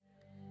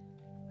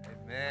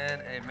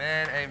Amen,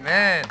 amen,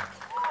 amen.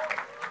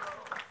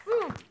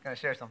 Woo. Gonna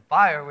share some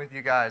fire with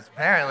you guys,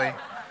 apparently.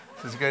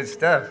 This is good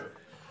stuff.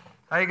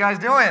 How you guys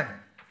doing?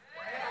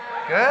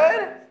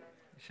 Good?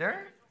 You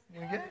sure?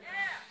 You good?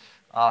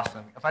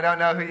 Awesome. If I don't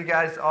know who you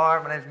guys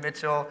are, my name is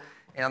Mitchell,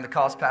 and I'm the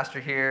college pastor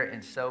here,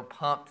 and so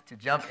pumped to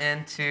jump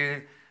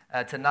into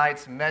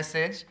tonight's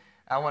message.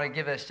 I want to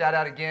give a shout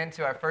out again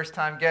to our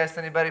first-time guests.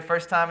 Anybody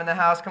first time in the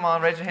house? Come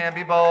on, raise your hand,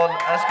 be bold.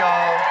 Let's go.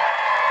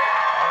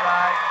 All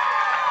right.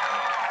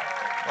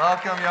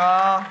 Welcome,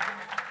 y'all.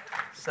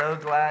 So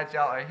glad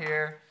y'all are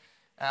here.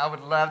 I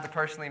would love to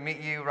personally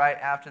meet you right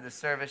after the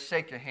service.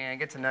 Shake your hand,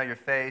 get to know your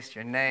face,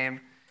 your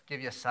name,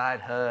 give you a side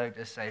hug,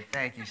 just say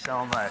thank you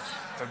so much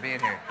for being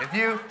here. If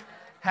you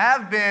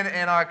have been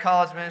in our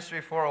college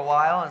ministry for a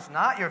while, and it's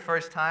not your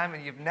first time,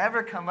 and you've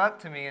never come up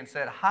to me and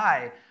said,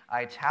 hi,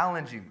 I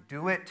challenge you,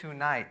 do it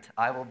tonight.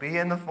 I will be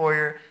in the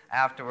foyer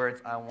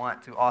afterwards. I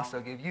want to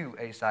also give you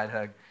a side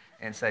hug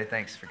and say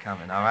thanks for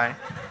coming, all right?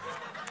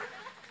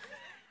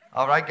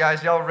 All right,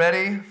 guys, y'all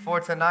ready for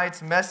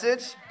tonight's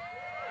message?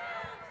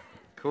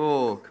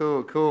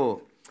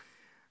 Cool.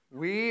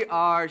 We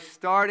are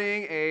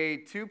starting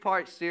a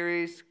two-part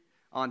series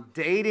on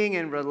dating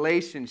and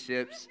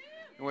relationships,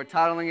 and we're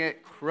titling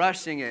it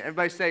Crushing It.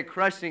 Everybody say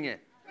Crushing It.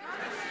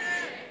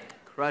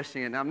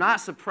 Crushing It. Now, I'm not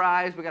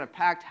surprised we got a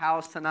packed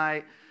house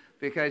tonight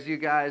because you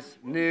guys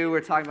knew we're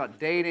talking about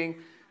dating.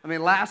 I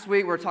mean, last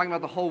week we were talking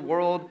about the whole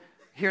world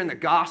hearing the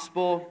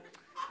gospel.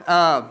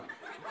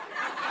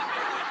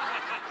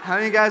 How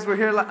many of you guys were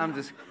here?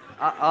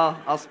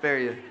 I'll spare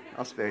you.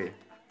 It's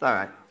all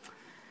right.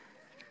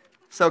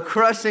 So,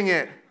 Crushing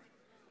It.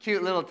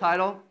 Cute little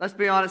title. Let's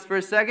be honest for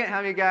a second. How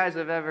many of you guys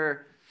have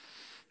ever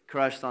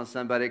crushed on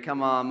somebody?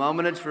 Come on,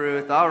 moment of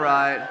truth. All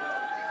right.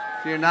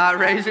 If you're not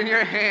raising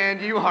your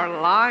hand, you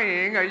are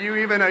lying. Are you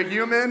even a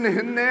human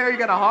in there? You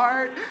got a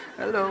heart?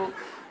 Hello.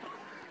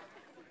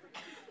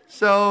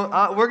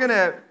 So, we're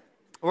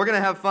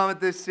gonna have fun with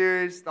this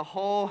series. The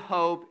whole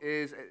hope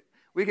is,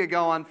 we could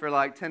go on for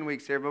like 10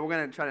 weeks here, but we're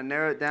going to try to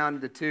narrow it down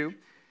to 2.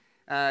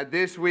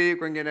 This week,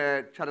 we're going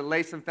to try to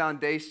lay some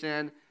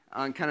foundation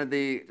on kind of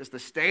just the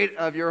state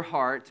of your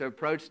heart to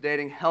approach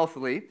dating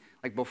healthily,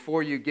 like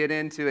before you get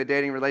into a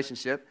dating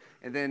relationship.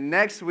 And then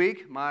next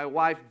week, my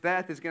wife,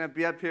 Beth, is going to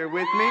be up here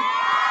with me.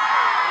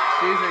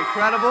 She's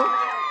incredible.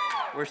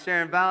 We're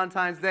sharing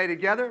Valentine's Day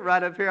together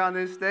right up here on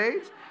this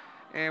stage.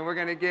 And we're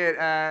going to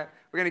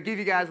give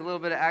you guys a little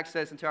bit of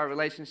access into our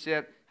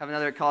relationship, have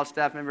another college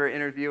staff member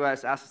interview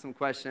us, ask us some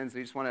questions.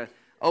 We just want to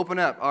open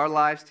up our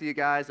lives to you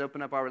guys,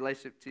 open up our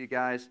relationship to you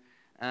guys,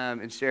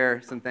 and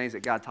share some things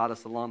that God taught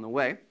us along the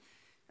way.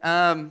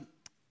 The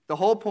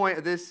whole point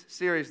of this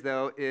series,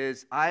 though,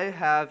 is I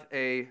have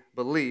a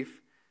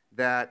belief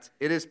that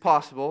it is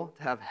possible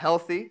to have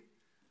healthy,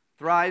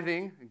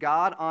 thriving,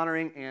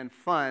 God-honoring, and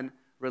fun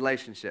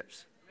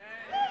relationships.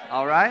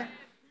 All right?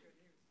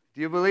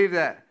 Do you believe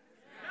that?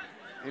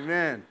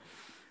 Amen.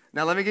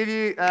 Now, let me give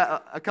you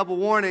a couple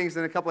warnings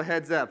and a couple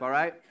heads up, all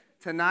right?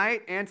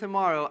 Tonight and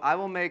tomorrow, I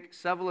will make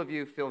several of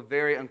you feel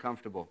very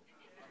uncomfortable.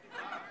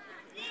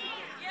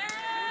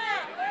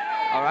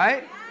 All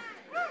right?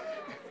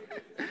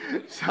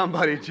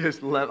 Somebody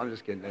just left. I'm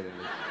just kidding.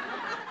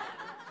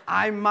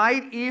 I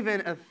might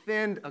even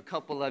offend a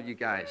couple of you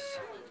guys.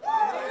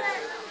 All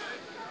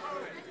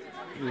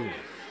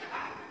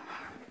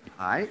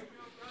right?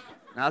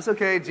 Now, it's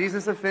okay.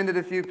 Jesus offended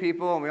a few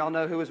people, and we all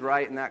know who was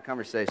right in that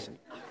conversation.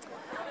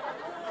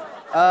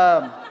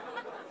 But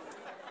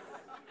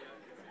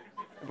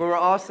we're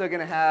also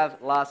going to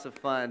have lots of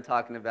fun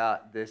talking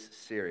about this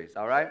series,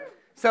 all right?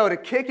 So to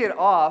kick it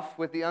off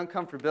with the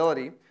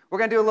uncomfortability, we're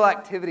going to do a little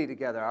activity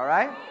together, all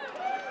right?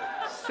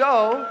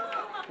 So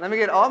let me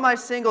get all my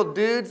single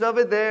dudes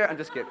over there. I'm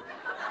just kidding.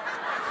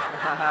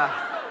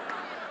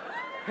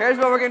 Here's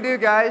what we're going to do,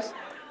 guys.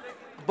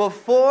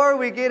 Before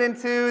we get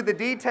into the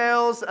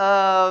details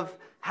of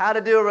how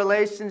to do a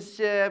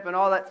relationship and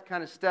all that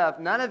kind of stuff,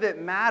 none of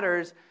it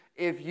matters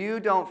if you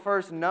don't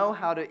first know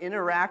how to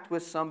interact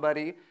with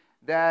somebody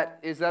that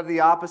is of the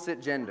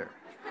opposite gender.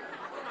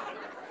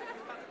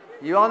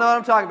 You all know what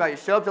I'm talking about. You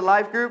show up to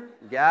life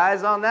group,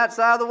 guys on that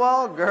side of the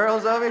wall,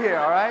 girls over here,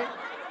 all right?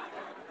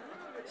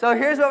 So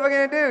here's what we're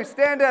going to do.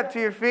 Stand up to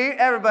your feet.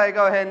 Everybody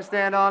go ahead and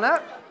stand on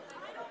up.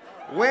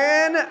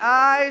 When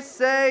I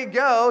say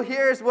go,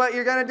 here's what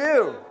you're going to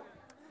do.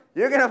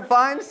 You're going to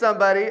find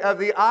somebody of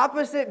the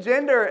opposite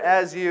gender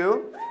as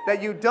you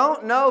that you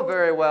don't know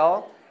very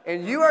well,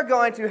 and you are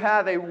going to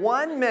have a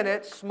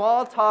 1-minute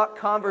small talk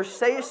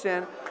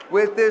conversation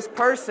with this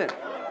person.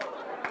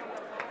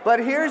 But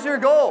here's your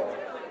goal.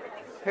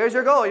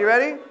 You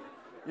ready?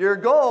 Your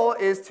goal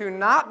is to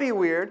not be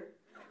weird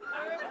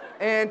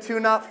and to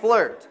not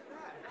flirt.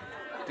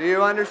 Do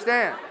you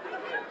understand?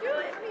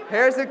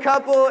 Here's a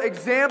couple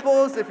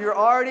examples. If you're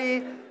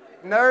already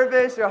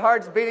nervous, your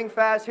heart's beating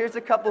fast, here's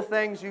a couple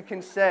things you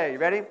can say. You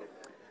ready?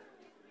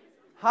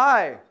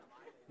 Hi,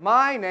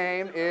 my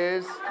name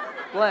is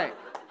blank.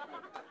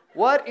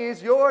 What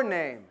is your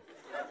name?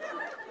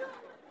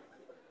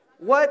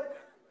 What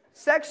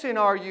section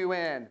are you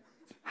in?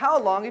 How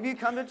long have you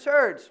come to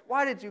church?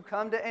 Why did you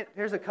come to...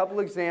 Here's a couple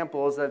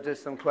examples of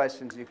just some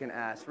questions you can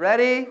ask.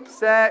 Ready,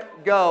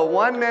 set, go.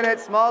 1 minute,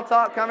 small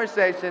talk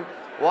conversation.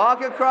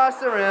 Walk across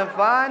the room,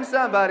 find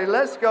somebody.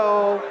 Let's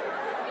go.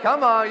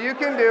 Come on, you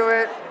can do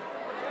it.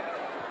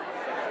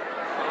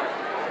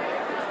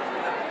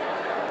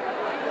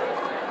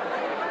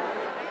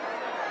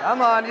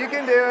 Come on, you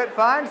can do it.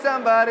 Find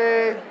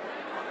somebody.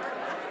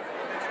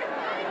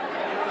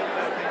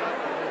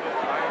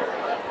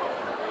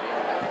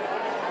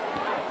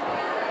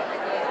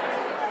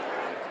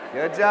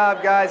 Good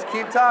job, guys.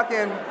 Keep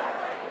talking.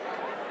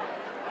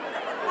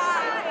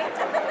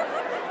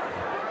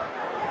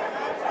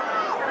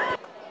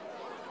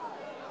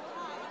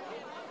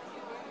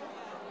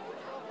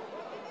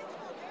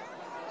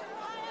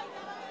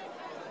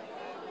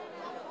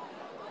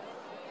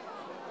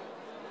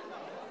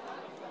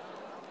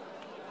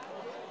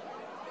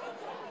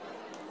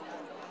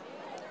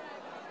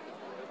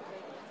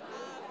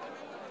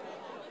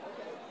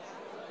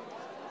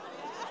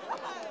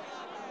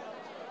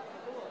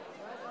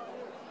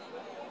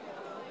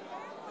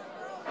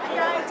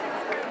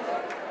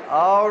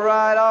 All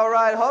right, all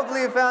right.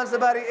 Hopefully you found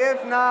somebody.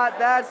 If not,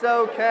 that's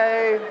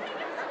okay.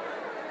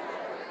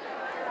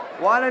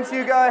 Why don't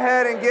you go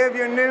ahead and give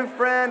your new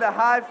friend a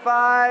high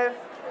five?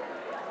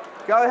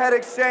 Go ahead,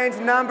 exchange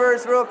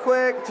numbers real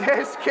quick.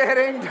 Just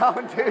kidding.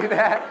 Don't do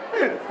that.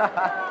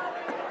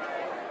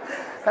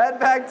 Head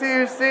back to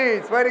your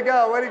seats. Way to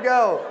go, way to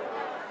go.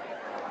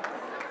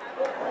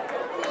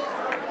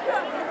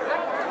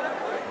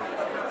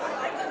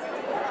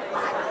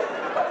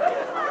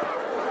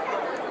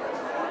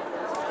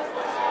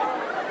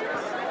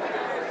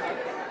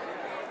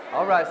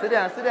 All right, sit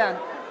down, sit down.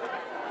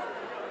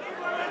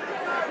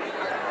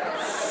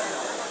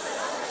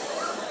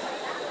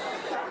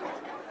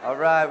 All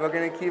right, we're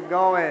going to keep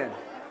going.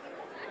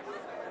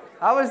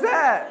 How was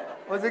that?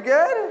 Was it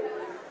good?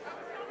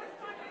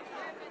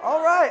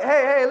 All right.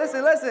 Hey,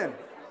 listen, listen.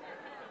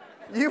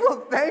 You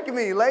will thank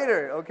me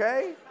later,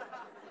 okay?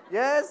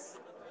 Yes?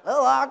 A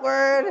little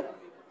awkward.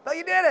 But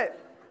you did it.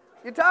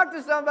 You talked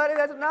to somebody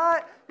that's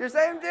not your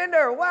same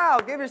gender. Wow,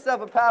 give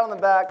yourself a pat on the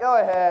back. Go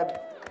ahead.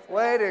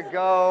 Way to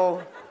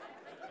go.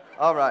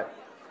 All right.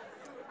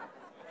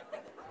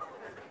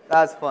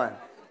 That's fun.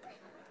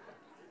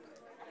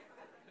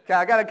 Okay,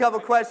 I got a couple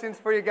questions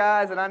for you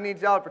guys, and I need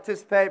y'all to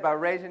participate by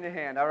raising your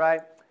hand, all right?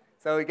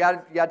 So you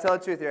got to tell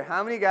the truth here.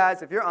 How many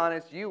guys, if you're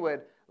honest, you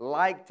would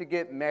like to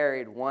get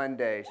married one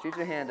day? Shoot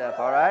your hand up,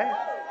 all right?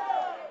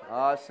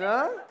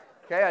 Awesome.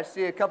 Okay, I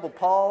see a couple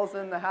Pauls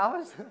in the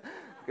house.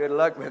 Good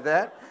luck with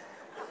that.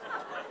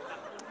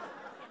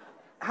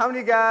 How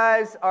many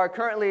guys are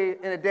currently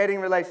in a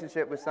dating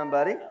relationship with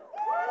somebody?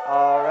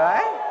 All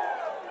right.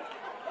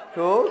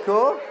 Cool,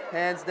 cool.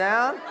 Hands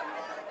down.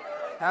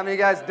 How many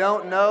guys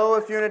don't know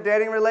if you're in a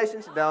dating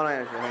relationship? Don't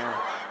answer your hand.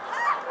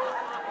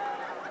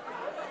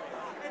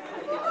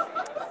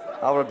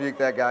 I'll rebuke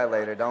that guy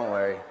later, don't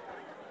worry.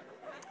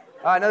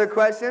 All right, another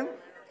question.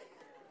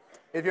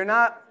 If you're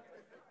not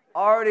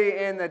already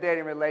in the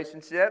dating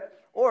relationship,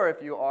 or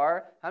if you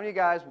are, how many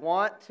guys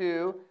want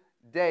to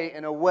date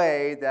in a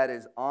way that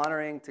is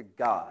honoring to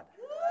God?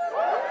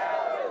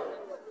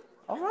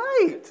 All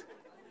right.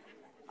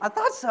 I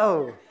thought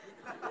so.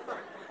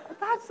 I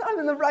thought so. I'm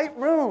in the right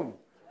room.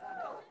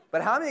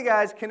 But how many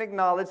guys can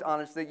acknowledge,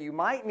 honestly, you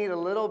might need a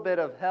little bit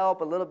of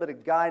help, a little bit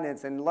of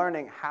guidance in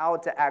learning how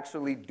to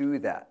actually do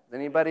that?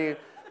 Anybody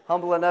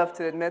humble enough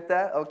to admit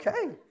that?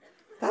 Okay.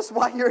 That's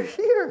why you're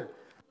here.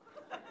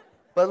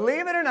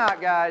 Believe it or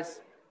not, guys,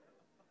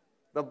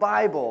 the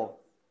Bible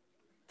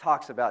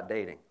talks about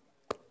dating.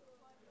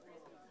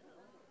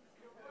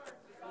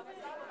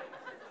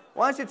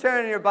 Why don't you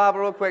turn in your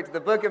Bible real quick to the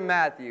book of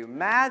Matthew.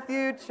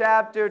 Matthew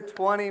chapter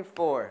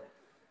 24.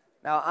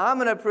 Now, I'm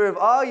going to prove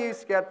all you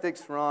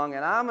skeptics wrong,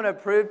 and I'm going to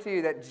prove to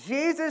you that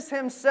Jesus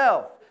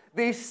himself,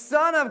 the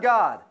Son of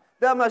God,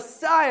 the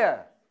Messiah,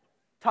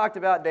 talked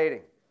about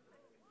dating.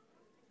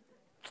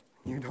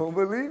 You don't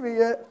believe me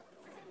yet?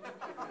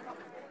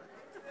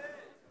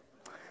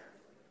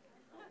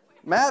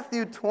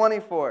 Matthew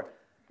 24.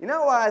 You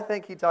know why I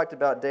think he talked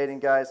about dating,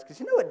 guys? Because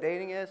you know what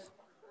dating is?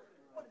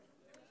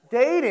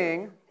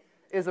 Dating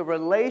is a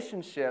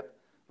relationship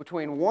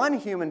between one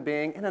human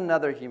being and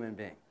another human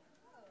being.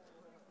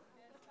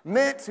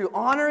 Meant to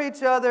honor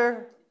each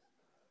other,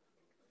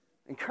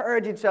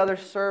 encourage each other,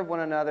 serve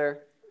one another.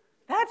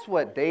 That's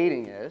what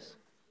dating is.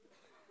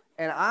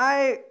 And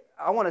I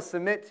want to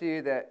submit to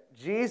you that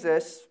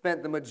Jesus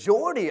spent the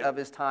majority of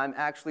his time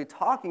actually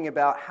talking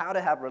about how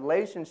to have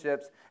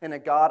relationships in a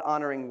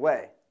God-honoring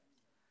way.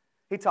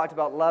 He talked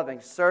about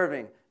loving,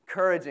 serving,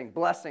 encouraging,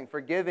 blessing,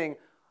 forgiving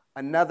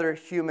another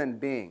human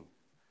being.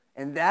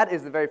 And that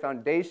is the very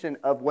foundation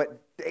of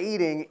what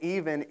dating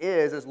even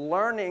is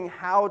learning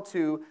how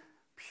to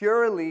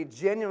purely,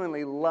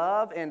 genuinely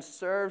love and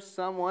serve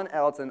someone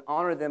else and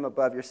honor them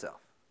above yourself.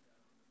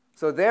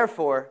 So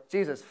therefore,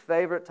 Jesus'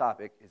 favorite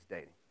topic is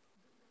dating,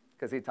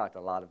 because he talked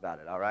a lot about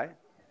it, all right?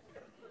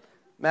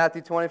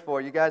 Matthew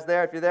 24. You guys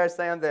there? If you're there,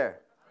 say I'm there.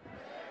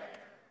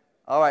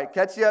 All right,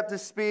 catch you up to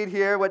speed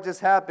here. What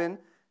just happened?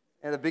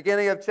 In the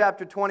beginning of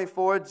chapter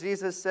 24,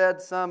 Jesus said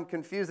some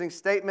confusing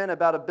statement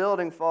about a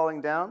building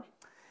falling down.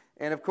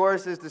 And of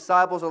course, his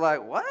disciples are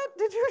like, what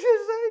did you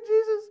just say,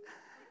 Jesus?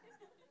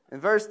 In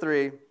verse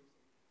 3,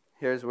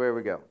 here's where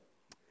we go.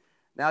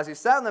 Now, as he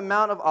sat on the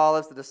Mount of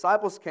Olives, the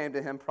disciples came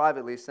to him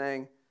privately,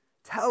 saying,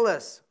 tell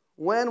us,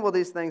 when will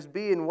these things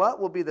be, and what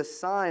will be the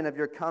sign of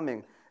your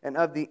coming and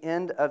of the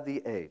end of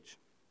the age?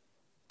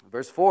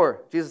 Verse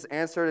 4, Jesus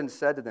answered and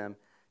said to them,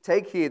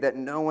 take heed that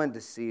no one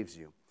deceives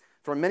you.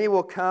 For many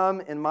will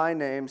come in my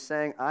name,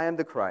 saying, I am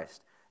the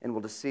Christ, and will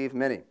deceive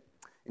many.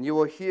 And you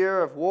will hear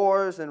of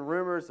wars and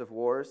rumors of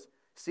wars.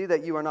 See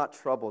that you are not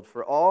troubled,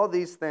 for all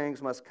these things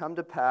must come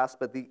to pass,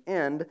 but the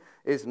end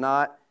is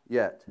not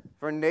yet.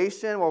 For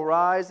nation will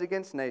rise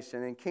against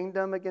nation, and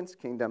kingdom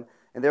against kingdom,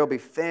 and there will be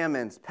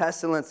famines,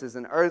 pestilences,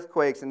 and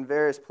earthquakes in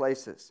various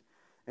places.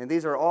 And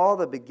these are all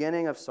the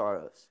beginning of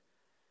sorrows.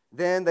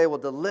 Then they will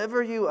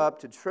deliver you up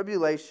to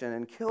tribulation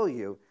and kill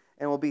you,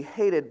 and will be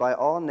hated by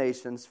all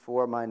nations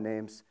for my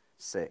name's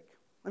sake.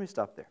 Let me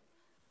stop there.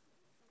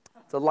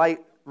 It's a light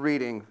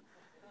reading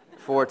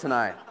for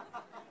tonight.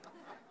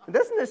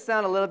 Doesn't this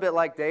sound a little bit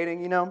like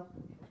dating, you know?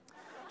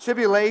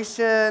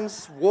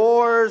 Tribulations,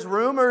 wars,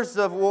 rumors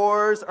of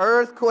wars,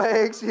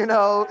 earthquakes, you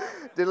know,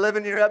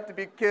 delivering you up to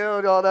be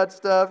killed, all that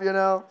stuff, you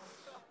know?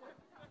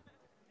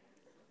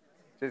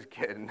 Just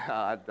kidding.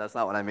 No, that's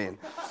not what I mean.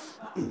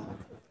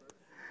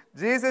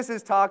 Jesus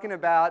is talking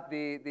about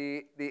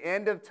the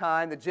end of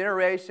time, the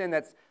generation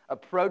that's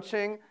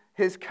approaching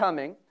his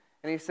coming.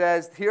 And he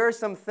says, here are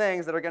some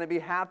things that are going to be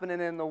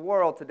happening in the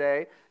world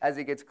today as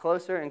he gets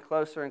closer and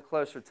closer and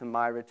closer to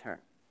my return.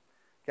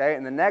 Okay,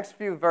 in the next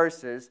few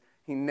verses,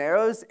 he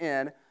narrows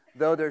in,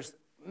 though there's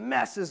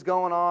messes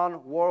going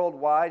on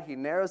worldwide, he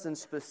narrows in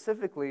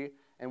specifically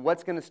in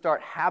what's going to start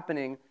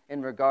happening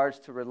in regards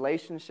to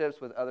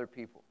relationships with other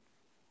people.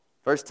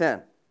 Verse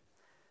 10.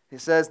 He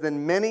says,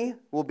 then many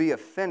will be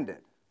offended.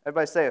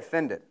 Everybody say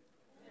offended.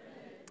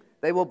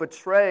 They will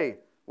betray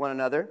one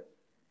another,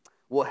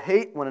 will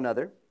hate one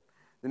another.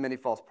 Then many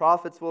false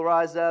prophets will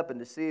rise up and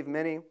deceive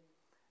many.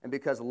 And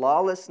because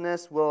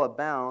lawlessness will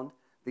abound,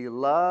 the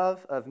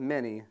love of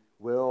many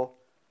will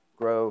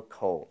grow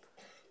cold.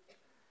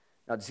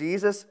 Now,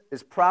 Jesus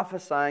is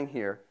prophesying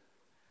here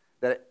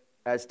that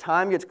as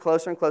time gets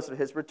closer and closer to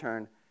his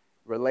return,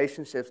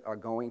 relationships are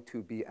going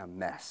to be a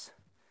mess.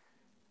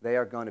 They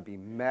are going to be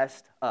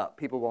messed up.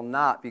 People will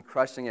not be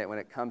crushing it when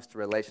it comes to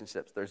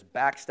relationships. There's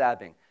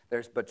backstabbing.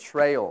 There's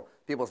betrayal.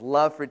 People's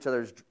love for each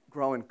other is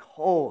growing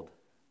cold.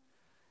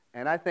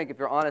 And I think if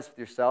you're honest with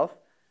yourself,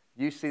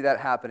 you see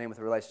that happening with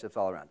relationships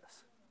all around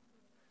us.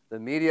 The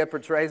media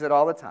portrays it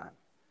all the time.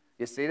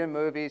 You see it in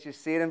movies. You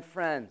see it in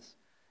friends.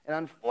 And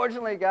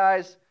unfortunately,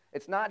 guys,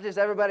 it's not just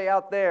everybody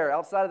out there,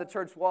 outside of the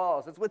church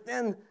walls. It's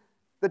within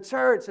the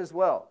church as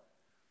well.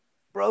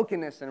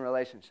 Brokenness in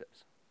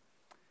relationships.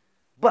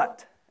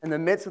 But in the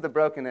midst of the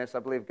brokenness, I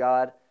believe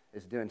God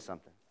is doing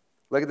something.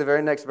 Look at the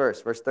very next verse,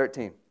 verse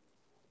 13. He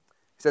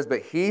says,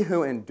 but he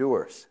who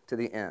endures to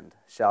the end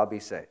shall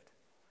be saved.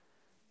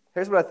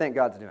 Here's what I think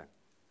God's doing.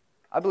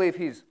 I believe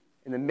he's,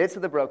 in the midst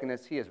of the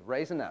brokenness, he is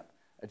raising up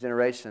a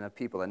generation of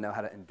people that know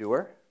how to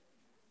endure,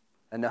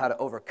 that know how to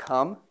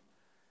overcome,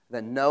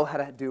 that know how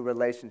to do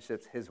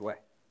relationships his way.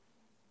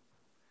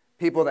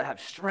 People that have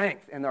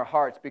strength in their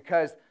hearts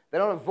because they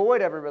don't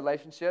avoid every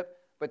relationship,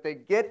 but they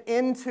get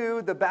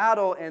into the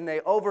battle and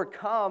they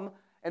overcome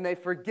and they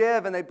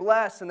forgive and they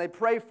bless and they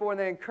pray for and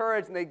they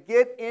encourage and they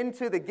get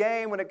into the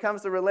game when it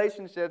comes to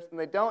relationships and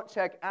they don't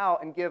check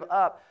out and give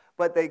up,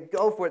 but they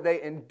go for it,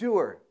 they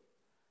endure.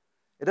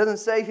 It doesn't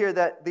say here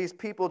that these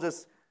people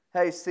just,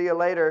 hey, see you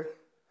later,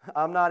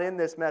 I'm not in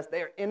this mess.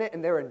 They are in it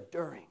and they're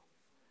enduring.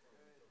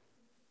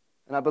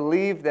 And I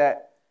believe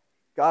that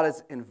God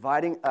is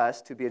inviting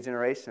us to be a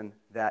generation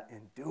that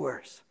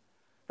endures.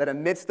 That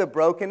amidst the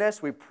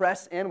brokenness, we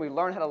press in, we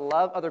learn how to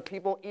love other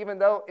people, even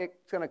though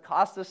it's going to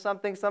cost us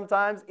something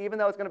sometimes, even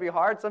though it's going to be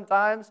hard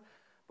sometimes,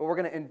 but we're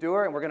going to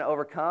endure and we're going to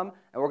overcome,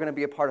 and we're going to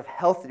be a part of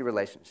healthy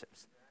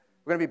relationships.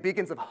 We're going to be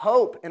beacons of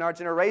hope in our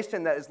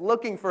generation that is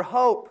looking for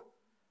hope.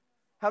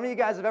 How many of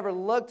you guys have ever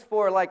looked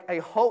for like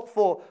a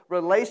hopeful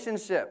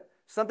relationship,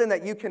 something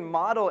that you can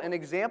model an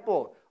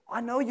example?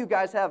 I know you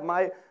guys have.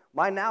 My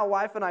now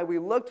wife and I, we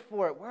looked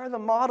for it. Where are the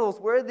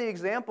models? Where are the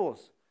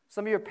examples?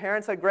 Some of your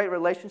parents had great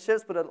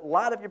relationships, but a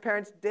lot of your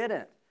parents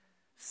didn't.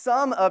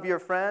 Some of your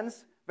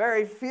friends,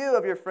 very few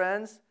of your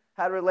friends,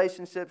 had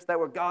relationships that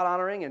were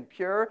God-honoring and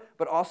pure,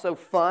 but also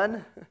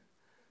fun.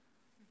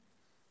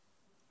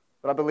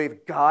 But I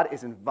believe God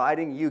is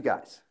inviting you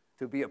guys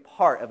to be a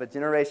part of a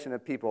generation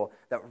of people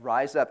that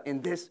rise up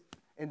in this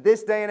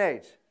day and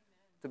age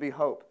to be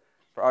hope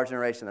for our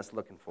generation that's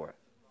looking for it.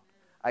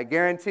 I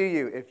guarantee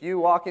you, if you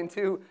walk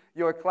into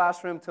your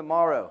classroom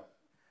tomorrow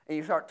and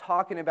you start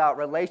talking about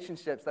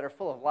relationships that are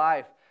full of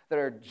life, that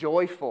are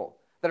joyful,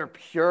 that are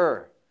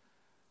pure,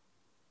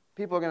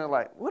 people are going to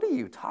like, what are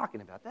you talking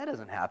about? That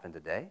doesn't happen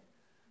today.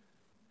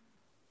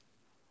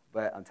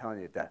 But I'm telling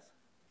you it does.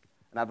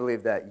 And I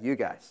believe that you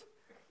guys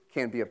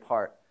can be a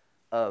part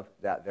of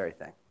that very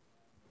thing.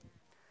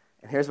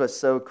 And here's what's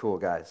so cool,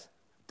 guys.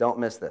 Don't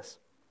miss this.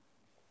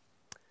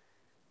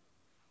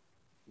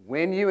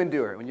 When you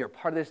endure, when you're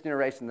part of this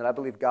generation that I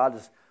believe God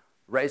is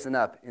raising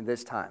up in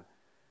this time,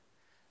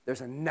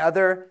 there's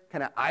another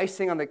kind of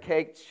icing on the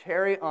cake,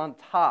 cherry on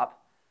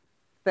top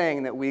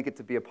thing that we get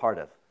to be a part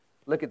of.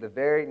 Look at the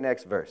very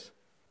next verse.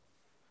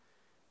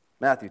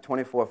 Matthew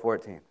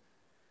 24:14.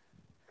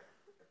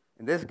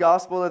 And this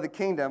gospel of the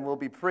kingdom will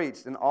be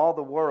preached in all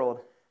the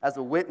world as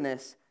a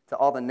witness to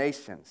all the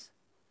nations,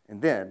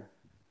 and then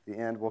the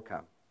end will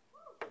come.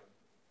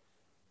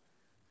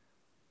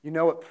 You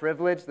know what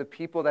privilege the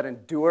people that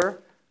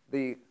endure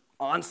the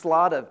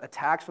onslaught of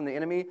attacks from the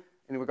enemy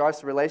in regards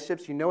to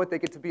relationships, you know what they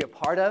get to be a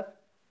part of?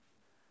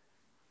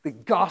 The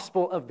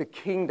gospel of the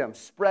kingdom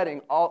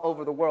spreading all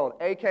over the world,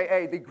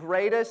 a.k.a. the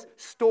greatest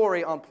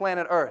story on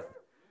planet Earth.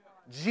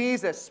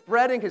 Jesus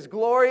spreading his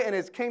glory and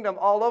his kingdom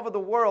all over the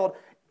world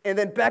and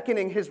then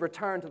beckoning his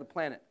return to the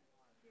planet.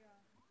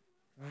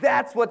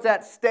 That's what's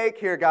at stake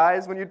here,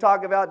 guys, when you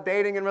talk about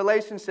dating and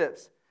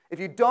relationships. If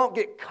you don't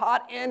get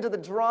caught into the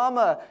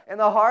drama and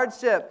the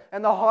hardship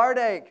and the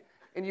heartache,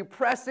 and you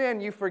press in,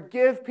 you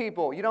forgive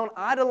people, you don't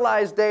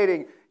idolize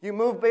dating, you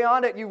move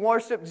beyond it, you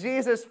worship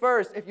Jesus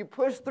first. If you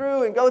push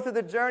through and go through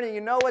the journey,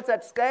 you know what's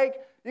at stake?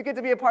 You get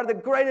to be a part of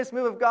the greatest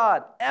move of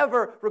God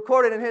ever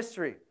recorded in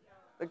history.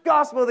 The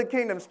gospel of the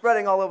kingdom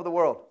spreading all over the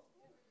world.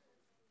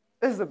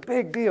 This is a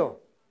big deal.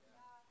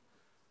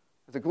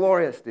 It's a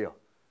glorious deal.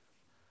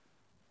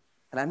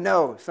 And I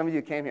know some of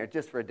you came here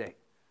just for a date.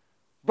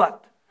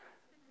 But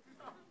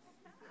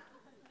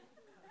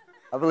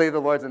I believe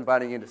the Lord's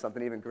inviting you into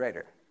something even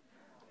greater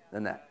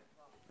than that.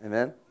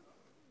 Amen?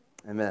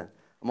 Amen.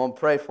 I'm going to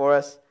pray for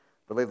us.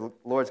 I believe the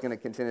Lord's going to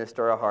continue to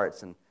stir our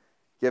hearts and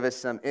give us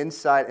some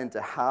insight into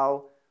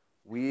how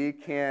we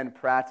can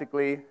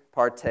practically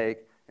partake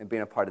in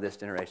being a part of this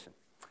generation.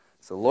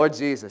 So, Lord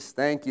Jesus,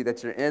 thank you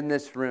that you're in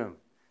this room.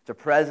 Your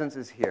presence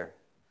is here.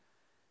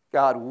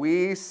 God,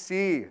 we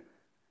see,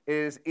 it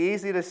is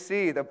easy to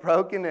see the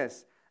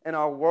brokenness in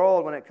our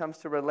world when it comes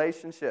to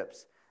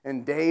relationships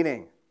and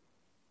dating.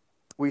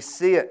 We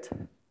see it.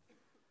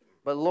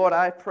 But Lord,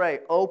 I pray,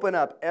 open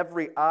up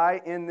every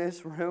eye in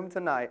this room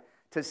tonight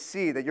to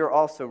see that you're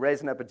also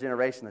raising up a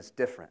generation that's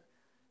different,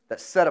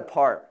 that's set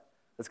apart,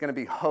 that's going to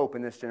be hope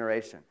in this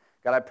generation.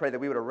 God, I pray that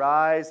we would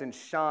arise and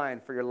shine,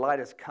 for your light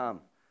has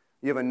come.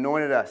 You have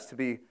anointed us to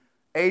be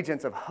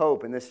agents of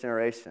hope in this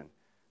generation.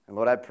 And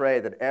Lord, I pray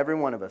that every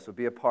one of us will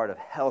be a part of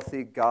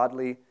healthy,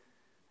 godly,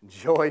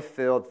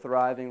 joy-filled,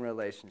 thriving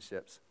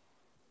relationships.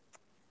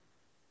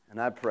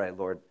 And I pray,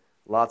 Lord,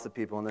 lots of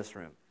people in this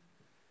room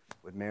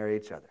would marry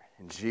each other.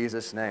 In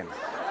Jesus' name,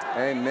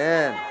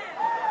 amen.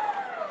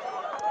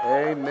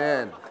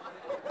 Amen.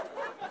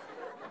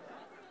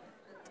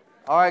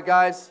 All right,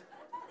 guys.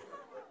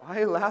 Why are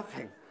you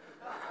laughing?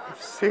 I'm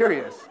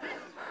serious.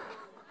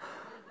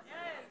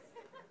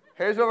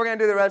 Here's what we're going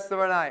to do the rest of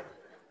our night.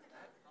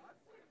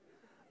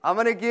 I'm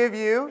going to give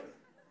you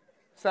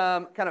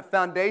some kind of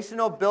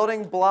foundational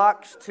building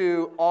blocks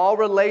to all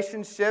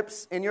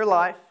relationships in your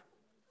life.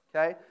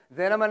 Okay?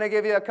 Then I'm going to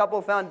give you a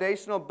couple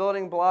foundational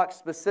building blocks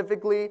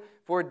specifically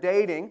for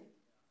dating.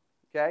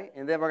 Okay?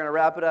 And then we're going to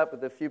wrap it up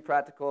with a few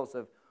practicals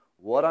of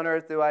what on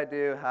earth do I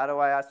do? How do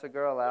I ask a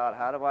girl out?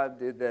 How do I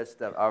do this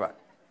stuff? All right.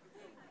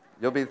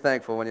 You'll be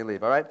thankful when you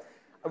leave, all right?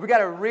 We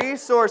got a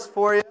resource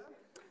for you.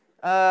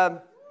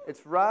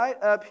 It's right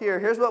up here.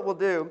 Here's what we'll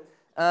do.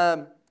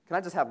 Can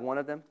I just have one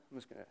of them? I'm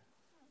just going to.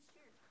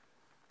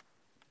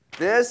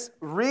 This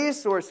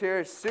resource here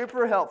is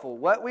super helpful.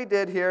 What we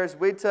did here is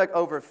we took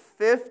over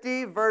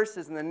 50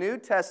 verses in the New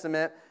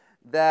Testament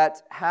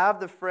that have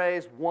the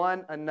phrase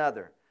one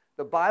another.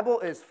 The Bible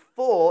is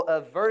full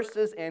of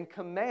verses and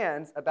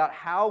commands about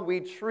how we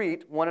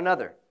treat one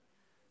another.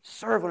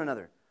 Serve one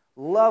another.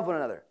 Love one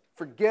another.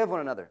 Forgive one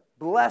another.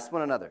 Bless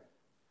one another.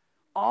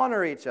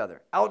 Honor each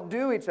other.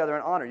 Outdo each other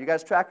in honor. You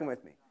guys tracking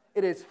with me?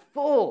 It is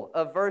full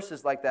of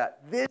verses like that.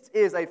 This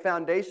is a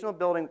foundational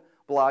building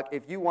block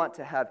if you want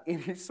to have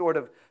any sort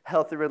of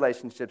healthy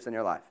relationships in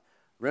your life.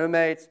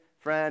 Roommates,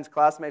 friends,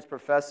 classmates,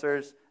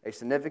 professors, a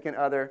significant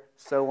other,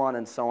 so on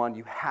and so on.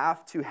 You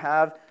have to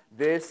have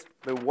this,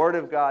 the Word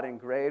of God,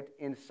 engraved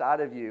inside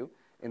of you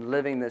in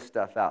living this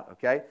stuff out,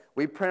 okay?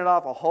 We printed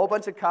off a whole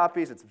bunch of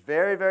copies. It's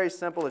very, very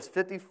simple. There's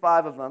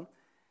 55 of them,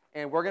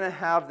 and we're going to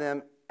have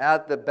them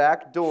at the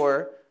back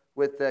door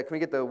with the, can we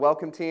get the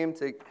welcome team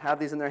to have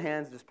these in their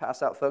hands, just pass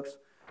these out to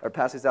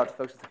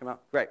folks as they come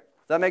out? Great.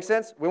 Does that make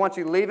sense? We want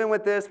you leaving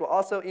with this. We'll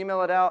also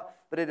email it out,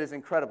 but it is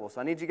incredible.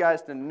 So I need you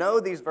guys to know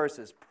these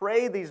verses,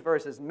 pray these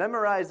verses,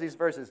 memorize these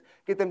verses,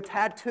 get them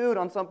tattooed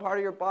on some part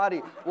of your body,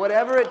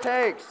 whatever it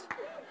takes.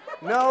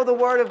 Know the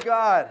Word of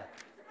God.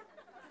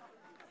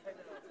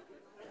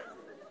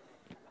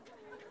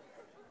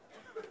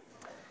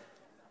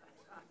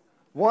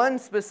 One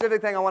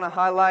specific thing I want to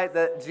highlight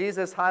that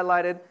Jesus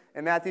highlighted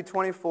in Matthew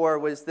 24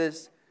 was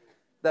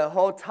the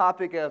whole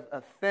topic of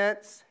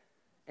offense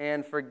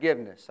and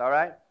forgiveness, all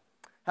right?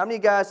 How many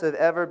of you guys have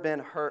ever been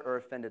hurt or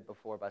offended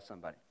before by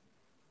somebody?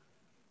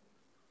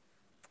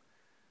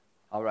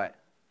 All right.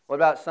 What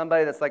about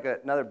somebody that's like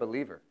another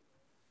believer?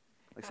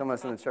 Like someone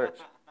that's in the church?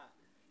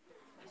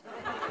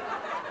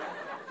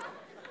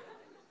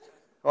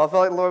 Well, I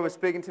felt like the Lord was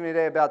speaking to me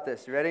today about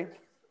this. You ready?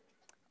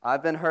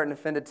 I've been hurt and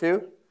offended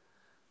too,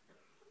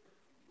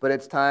 but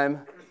it's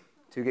time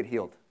to get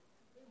healed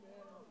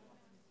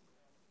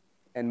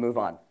and move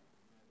on.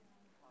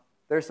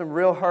 There's some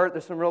real hurt,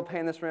 there's some real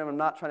pain in this room. I'm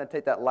not trying to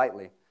take that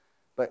lightly.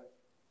 But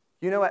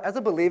you know what? As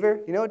a believer,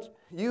 you know what?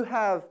 You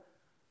have,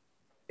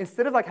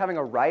 instead of like having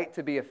a right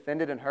to be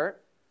offended and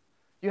hurt,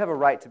 you have a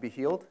right to be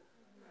healed.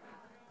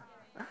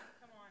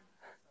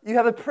 You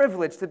have a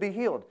privilege to be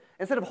healed.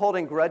 Instead of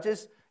holding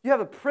grudges, you have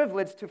a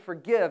privilege to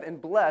forgive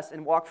and bless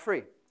and walk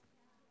free.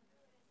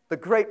 The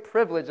great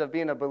privilege of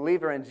being a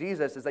believer in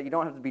Jesus is that you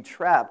don't have to be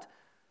trapped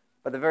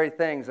by the very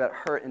things that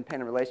hurt and pain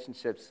in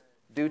relationships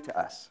do to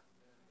us.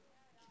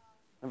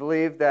 I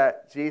believe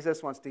that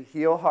Jesus wants to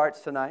heal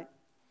hearts tonight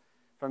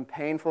from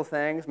painful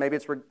things. Maybe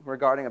it's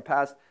regarding a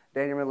past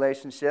dating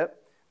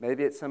relationship.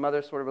 Maybe it's some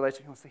other sort of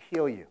relationship. He wants to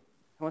heal you.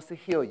 He wants to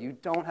heal you. You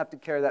don't have to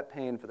carry that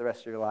pain for the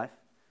rest of your life.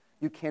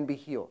 You can be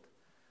healed.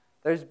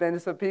 There's been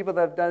some people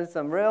that have done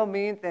some real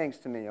mean things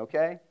to me,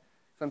 okay?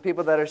 Some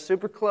people that are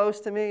super close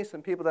to me,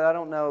 some people that I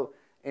don't know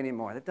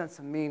anymore. They've done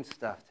some mean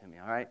stuff to me,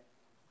 all right?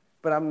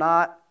 But I'm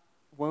not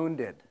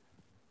wounded.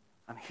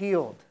 I'm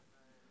healed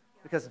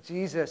because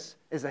Jesus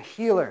is a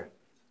healer.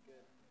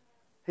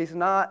 He's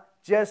not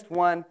just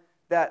one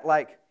that,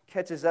 like,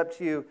 catches up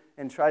to you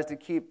and tries to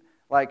keep,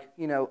 like,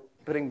 you know,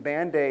 putting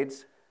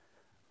Band-Aids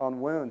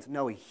on wounds.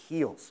 No, he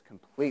heals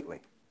completely.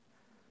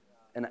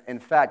 And in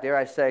fact, dare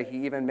I say,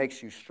 he even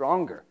makes you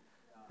stronger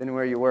than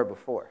where you were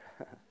before.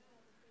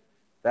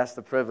 That's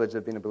the privilege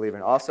of being a believer.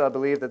 And also, I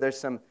believe that there's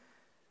some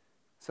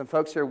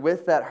folks here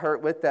with that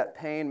hurt, with that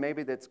pain,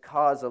 maybe that's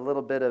caused a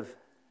little bit of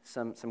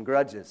some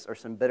grudges or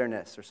some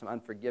bitterness or some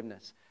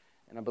unforgiveness.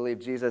 And I believe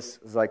Jesus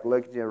is like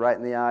looking you right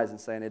in the eyes and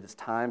saying, it is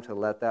time to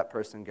let that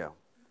person go.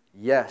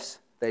 Yes,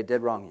 they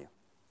did wrong you.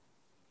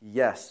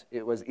 Yes,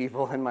 it was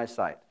evil in my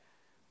sight.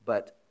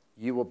 But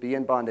you will be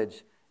in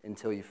bondage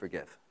until you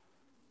forgive.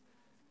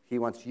 He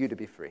wants you to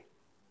be free.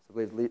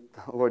 So I believe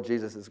the Lord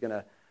Jesus is going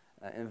to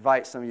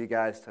invite some of you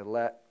guys to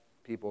let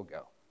people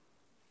go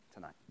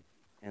tonight.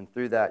 And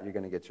through that, you're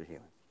going to get your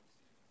healing.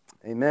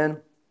 Amen.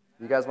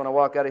 You guys want to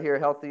walk out of here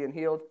healthy and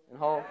healed and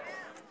whole?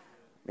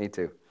 Me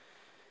too.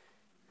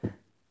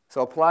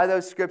 So apply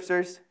those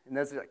scriptures, and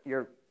those are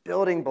your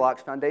building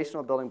blocks,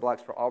 foundational building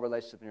blocks for all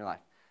relationships in your life.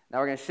 Now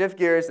we're going to shift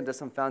gears into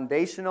some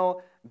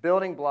foundational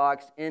building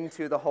blocks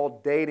into the whole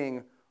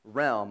dating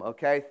realm,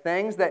 okay?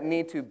 Things that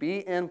need to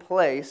be in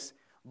place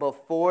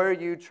before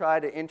you try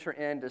to enter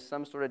into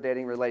some sort of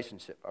dating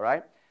relationship, all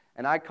right?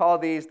 And I call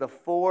these the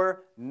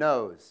 4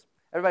 no's.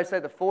 Everybody say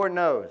the 4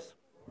 no's.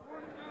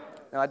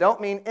 Now, I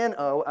don't mean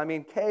N-O, I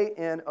mean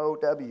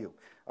K-N-O-W.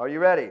 Are you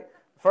ready?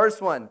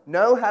 First one,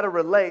 know how to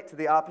relate to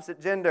the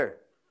opposite gender.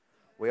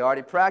 We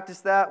already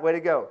practiced that. Way to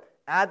go.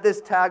 Add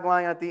this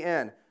tagline at the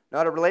end. Know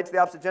how to relate to the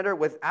opposite gender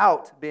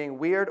without being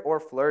weird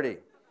or flirty.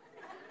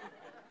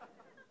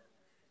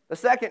 The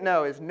second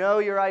no is know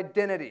your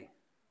identity.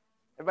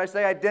 Everybody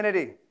say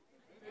identity.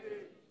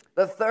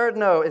 The third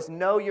no is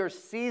know your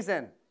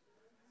season.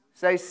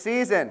 Say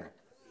season.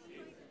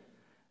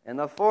 And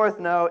the fourth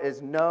no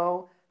is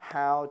know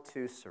how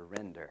to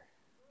surrender.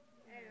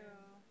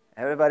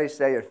 Everybody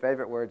say your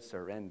favorite word,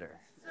 surrender.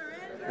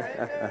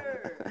 Surrender.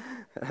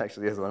 That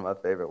actually is one of my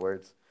favorite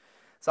words.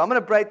 So I'm going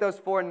to break those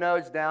 4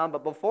 no's down,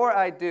 but before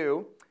I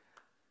do,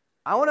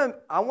 I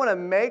want to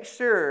make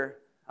sure,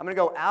 I'm going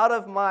to go out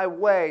of my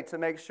way to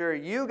make sure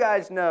you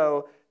guys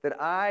know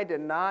that I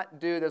did not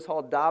do this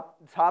whole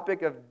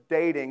topic of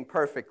dating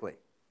perfectly.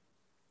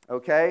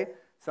 Okay?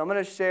 So I'm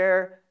going to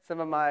share some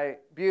of my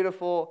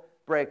beautiful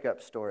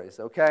breakup stories,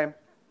 okay?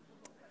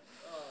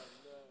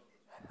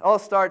 It all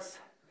starts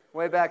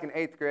way back in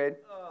 8th grade.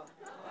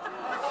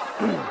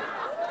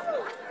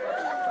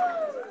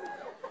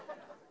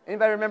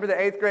 Anybody remember the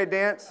 8th grade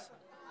dance?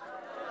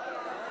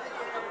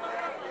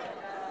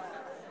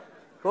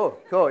 Cool,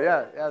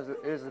 yeah,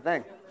 it was the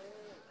thing.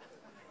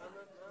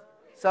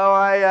 So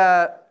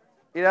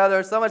there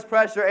was so much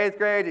pressure, 8th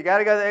grade, you got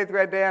to go to the 8th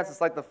grade dance.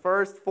 It's like the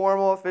first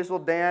formal official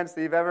dance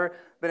that you've ever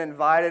been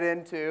invited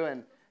into,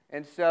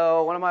 and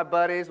so one of my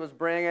buddies was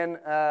bringing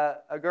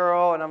a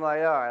girl, and I'm like,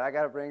 all right, I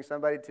got to bring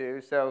somebody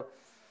too. So,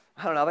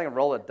 I don't know, I think I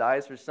rolled a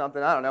dice or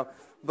something, I don't know.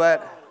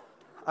 But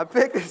I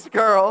picked this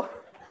girl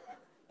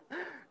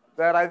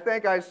that I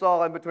think I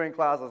saw in between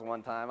classes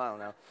one time, I don't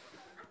know.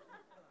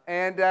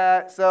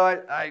 And so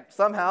I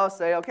somehow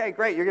say, okay,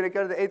 great, you're going to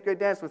go to the 8th grade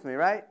dance with me,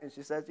 right? And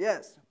she says,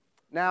 yes.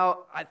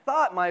 Now, I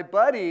thought my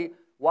buddy,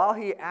 while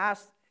he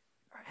asked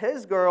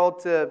his girl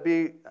to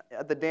be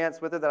at the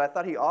dance with her, that I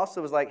thought he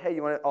also was like, hey,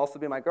 you want to also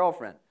be my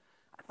girlfriend?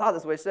 I thought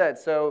that's what he said.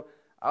 So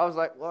I was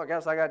like, well, I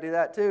guess I got to do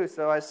that too.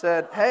 So I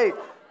said, hey, you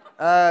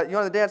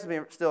want to dance with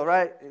me still,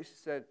 right? And she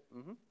said,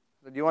 mm-hmm.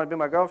 Do you want to be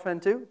my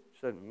girlfriend too? She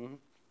said, mm-hmm,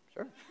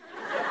 sure.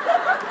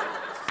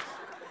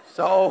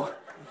 So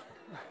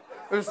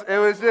it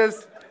was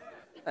just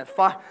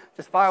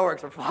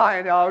fireworks were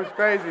flying, y'all. It was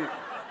crazy.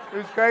 It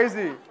was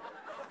crazy.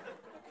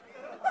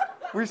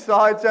 We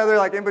saw each other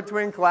like in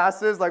between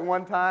classes like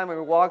one time, and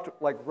we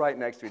walked like right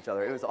next to each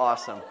other. It was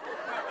awesome.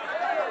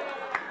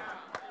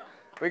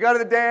 We go to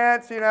the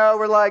dance,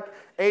 we're like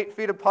 8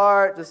 feet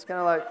apart, just kind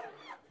of like,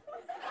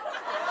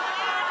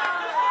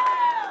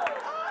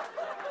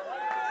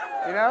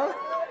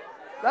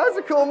 That was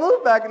a cool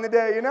move back in the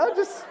day,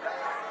 just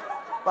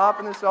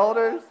bopping the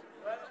shoulders.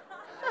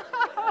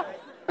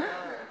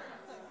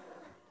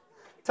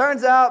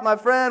 Turns out my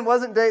friend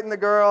wasn't dating the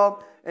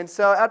girl, and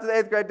so after the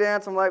 8th grade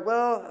dance, I'm like,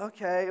 well,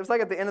 okay. It was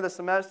like at the end of the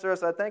semester,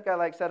 so I think I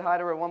like said hi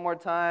to her one more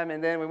time,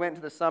 and then we went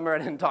into the summer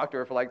and didn't talk to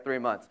her for like 3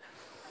 months.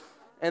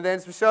 And then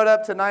we showed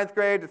up to 9th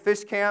grade to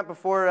fish camp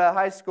before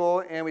high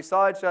school, and we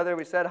saw each other,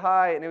 we said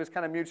hi, and it was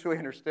kind of mutually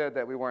understood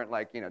that we weren't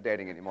like,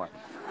 dating anymore.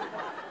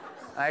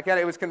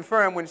 It was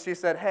confirmed when she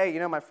said, hey,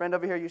 my friend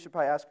over here, you should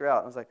probably ask her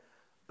out. I was like,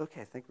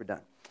 okay, I think we're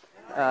done.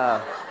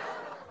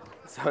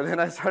 So then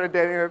I started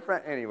dating her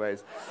friend.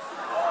 Anyways.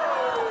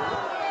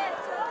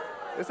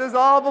 This is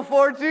all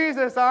before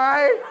Jesus, all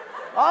right?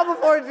 All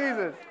before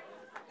Jesus.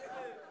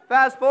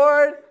 Fast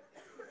forward.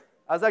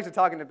 I was actually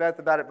talking to Beth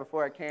about it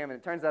before I came, and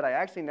it turns out I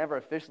actually never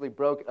officially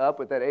broke up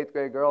with that 8th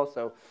grade girl,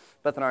 so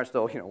Beth and I are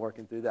still,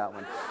 working through that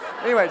one.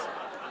 Anyways,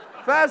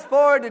 fast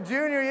forward to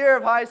junior year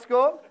of high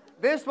school.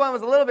 This one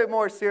was a little bit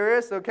more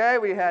serious, okay?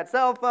 We had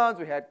cell phones,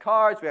 we had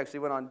cards, we actually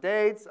went on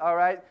dates, all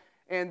right?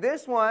 And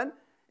this one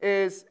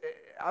is,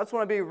 I just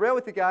want to be real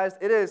with you guys,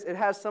 it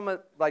has some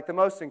of like the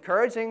most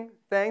encouraging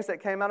things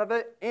that came out of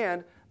it,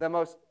 and the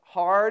most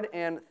hard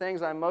and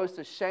things I'm most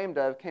ashamed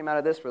of came out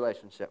of this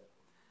relationship.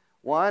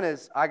 One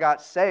is I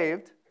got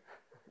saved,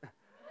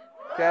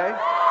 okay?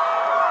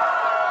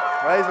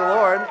 Praise the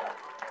Lord.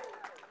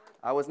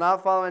 I was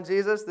not following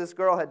Jesus. This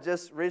girl had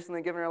just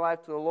recently given her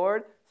life to the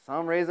Lord.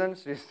 Some reason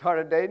she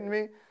started dating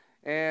me,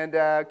 and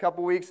a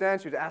couple weeks in,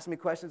 she would ask me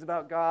questions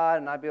about God,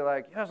 and I'd be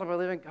like, yes, I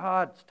believe in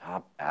God.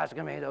 Stop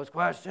asking me those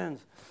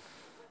questions.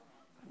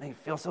 They make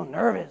me feel so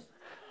nervous.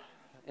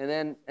 And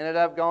then ended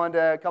up going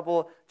to a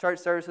couple church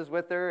services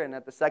with her, and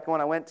at the second one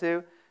I went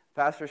to,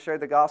 the pastor shared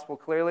the gospel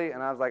clearly,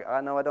 and I was like,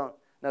 I know I don't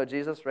know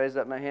Jesus. Raised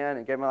up my hand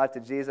and gave my life to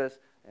Jesus,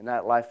 and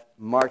that life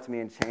marked me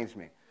and changed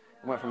me.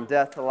 I went from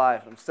death to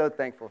life. I'm so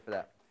thankful for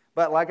that.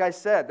 But like I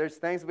said, there's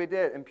things we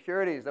did,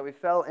 impurities that we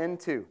fell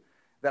into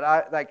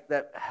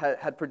that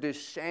had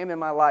produced shame in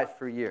my life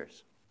for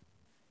years.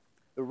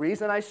 The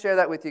reason I share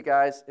that with you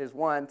guys is,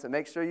 one, to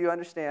make sure you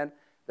understand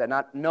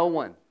that no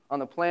one on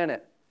the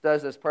planet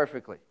does this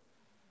perfectly.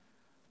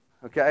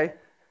 Okay?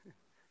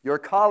 Your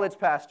college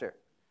pastor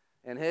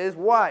and his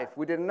wife,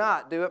 we did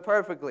not do it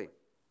perfectly.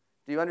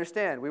 Do you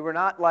understand? We were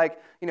not like,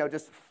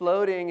 just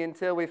floating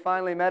until we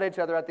finally met each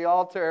other at the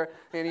altar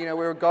and, we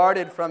were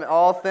guarded from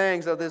all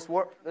things of this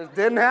world. This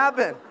didn't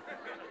happen.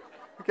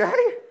 Okay?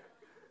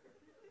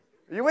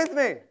 Are you with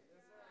me?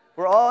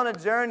 We're all on a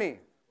journey.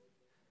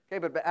 Okay,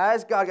 but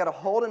as God got a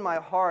hold in my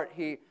heart,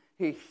 He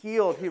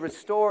healed, He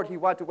restored, He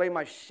wiped away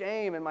my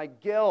shame and my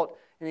guilt,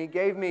 and He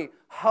gave me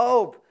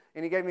hope,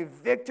 and He gave me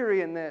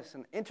victory in this,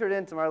 and entered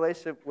into my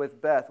relationship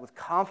with Beth with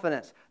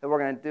confidence that we're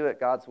going to do it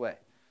God's way.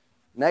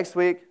 Next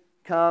week,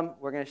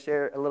 we're going to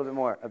share a little bit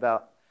more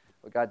about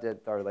what God did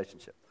with our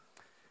relationship.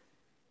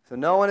 So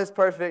no one is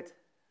perfect,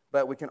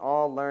 but we can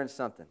all learn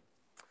something.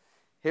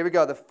 Here we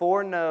go, the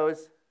 4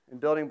 no's and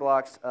building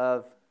blocks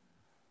of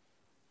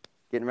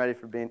getting ready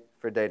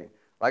for dating.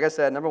 Like I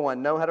said, number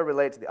 1, know how to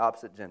relate to the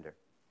opposite gender.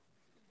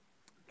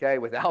 Okay,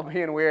 without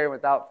being weird,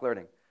 without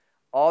flirting.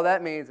 All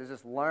that means is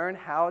just learn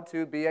how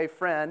to be a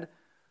friend,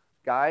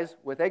 guys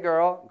with a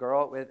girl,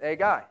 girl with a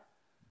guy.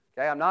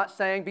 Okay, I'm not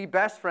saying be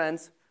best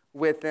friends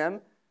with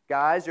them.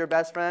 Guys, your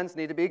best friends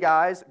need to be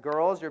guys.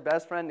 Girls, your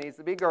best friend needs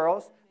to be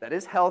girls. That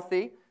is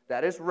healthy.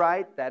 That is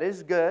right. That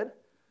is good.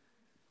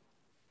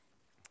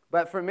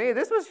 But for me,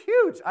 this was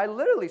huge. I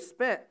literally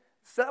spent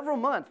several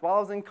months while I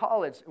was in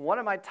college, and one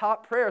of my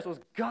top prayers was,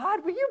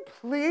 God, will you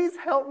please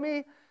help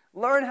me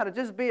learn how to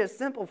just be a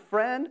simple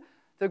friend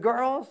to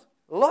girls?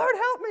 Lord,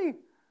 help me.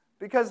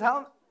 Because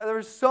there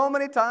were so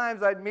many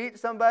times I'd meet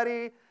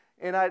somebody,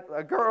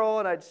 a girl,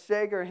 and I'd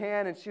shake her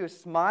hand, and she was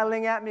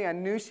smiling at me. I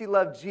knew she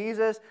loved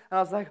Jesus, and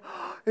I was like,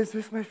 is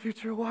this my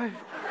future wife?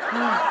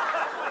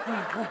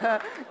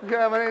 Yeah,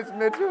 my name's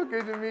Mitchell.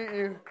 Good to meet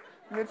you.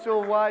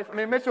 Mitchell Welch.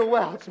 Mitchell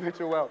Welch. It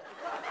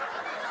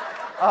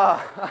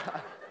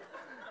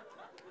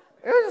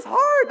was just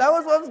hard. That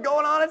was what was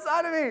going on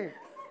inside of me.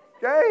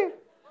 Okay?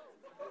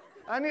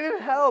 I needed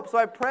help, so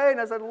I prayed,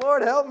 and I said,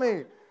 Lord, help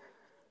me.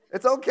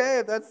 It's okay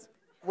if that's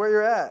where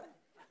you're at.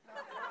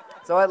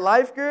 So at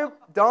Life Group,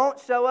 don't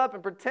show up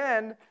and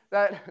pretend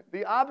that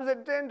the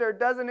opposite gender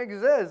doesn't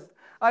exist.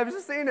 I've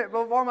just seen it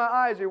before my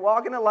eyes. You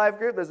walk into Life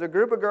Group, there's a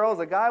group of girls,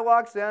 a guy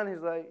walks in,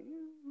 he's like,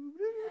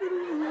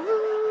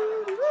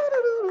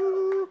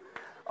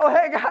 oh,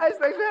 hey guys,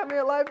 thanks for having me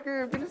at Life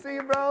Group. Good to see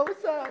you, bro.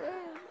 What's up, man?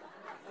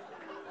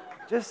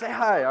 Just say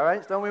hi, all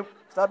right?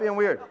 Stop being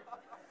weird.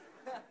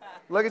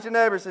 Look at your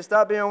neighbors, say,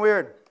 stop being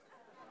weird.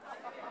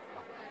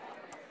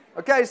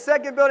 Okay,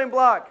 second building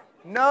block.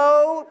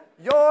 Know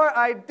your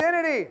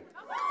identity.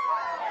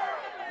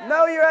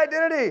 Know your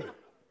identity.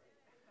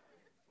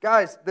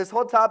 Guys, this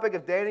whole topic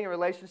of dating and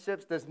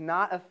relationships does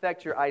not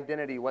affect your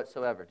identity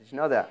whatsoever. Did you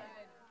know that?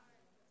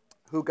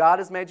 Who God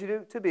has made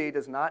you to be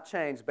does not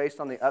change based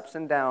on the ups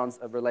and downs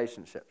of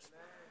relationships.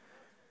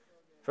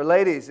 For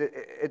ladies,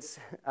 it's,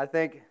 I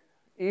think,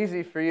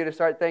 easy for you to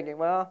start thinking,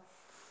 well,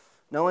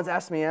 no one's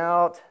asked me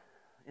out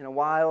in a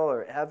while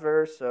or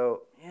ever,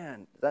 so,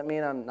 man, does that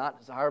mean I'm not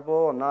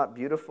desirable, I'm not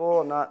beautiful,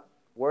 I'm not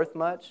worth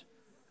much?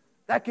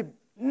 That could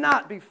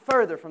not be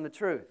further from the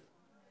truth.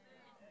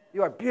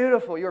 You are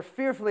beautiful. You are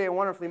fearfully and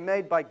wonderfully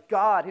made by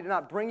God. He did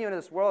not bring you into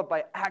this world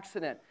by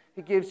accident.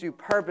 He gives you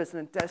purpose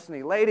and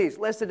destiny. Ladies,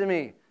 listen to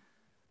me.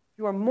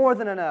 You are more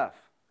than enough.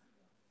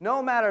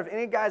 No matter if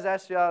any guys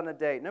ask you out on a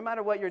date, no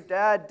matter what your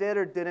dad did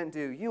or didn't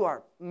do, you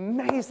are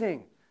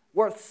amazing,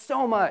 worth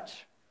so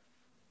much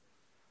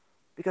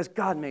because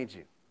God made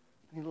you.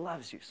 And He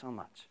loves you so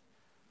much.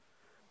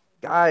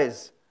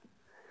 Guys,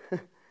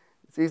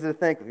 it's easy to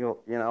think,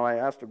 I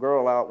asked a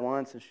girl out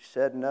once and she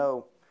said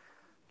no.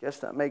 Guess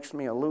that makes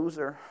me a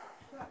loser.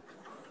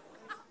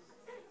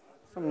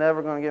 I'm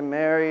never going to get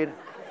married.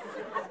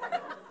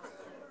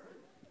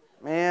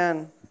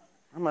 Man,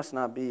 I must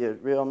not be a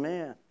real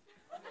man.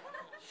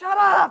 Shut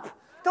up!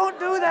 Don't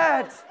do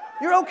that!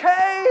 You're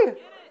okay!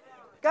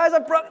 Guys,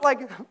 I've broke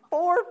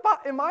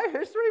in my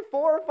history,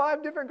 4 or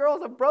 5 different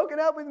girls have broken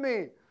up with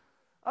me.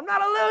 I'm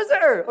not a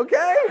loser,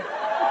 okay?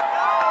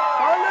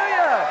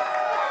 Hallelujah!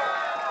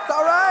 It's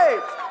all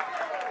right.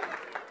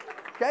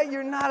 Okay,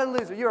 you're not a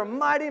loser. You're a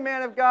mighty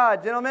man of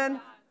God,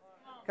 gentlemen.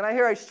 Can I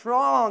hear a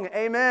strong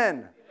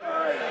amen?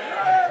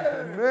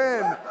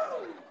 Amen.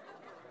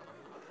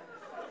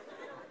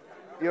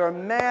 You're a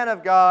man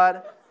of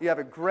God. You have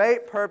a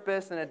great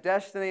purpose and a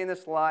destiny in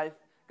this life.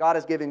 God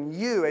has given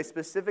you a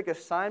specific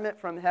assignment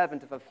from heaven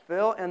to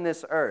fulfill in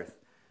this earth.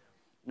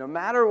 No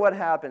matter what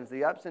happens,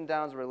 the ups and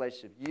downs of a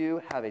relationship,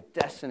 you have a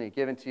destiny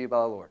given to you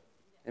by the Lord.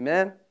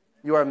 Amen?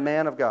 You are a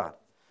man of God.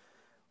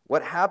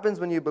 What happens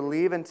when you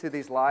believe into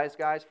these lies,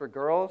 guys, for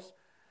girls?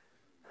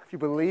 If you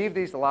believe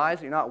these lies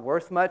that you're not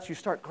worth much, you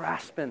start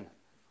grasping.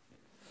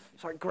 You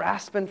start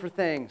grasping for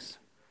things.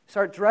 You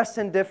start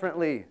dressing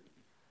differently. You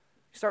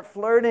start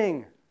flirting.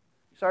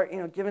 You start,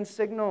 giving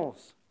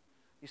signals.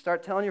 You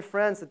start telling your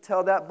friends to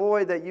tell that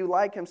boy that you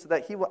like him so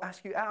that he will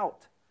ask you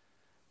out.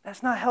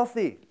 That's not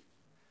healthy.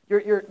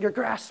 You're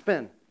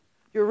grasping.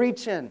 You're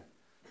reaching.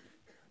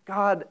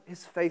 God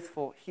is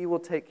faithful. He will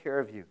take care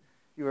of you.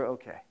 You are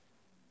okay.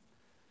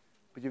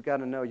 But you've got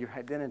to know your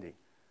identity,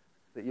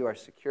 that you are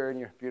secure and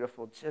you're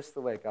beautiful just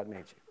the way God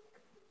made you.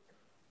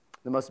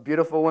 The most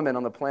beautiful women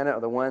on the planet are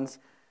the ones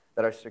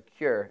that are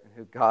secure in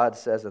who God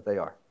says that they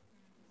are.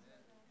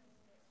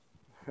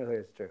 Really,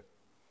 it's true.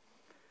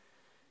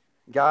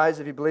 Guys,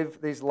 if you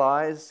believe these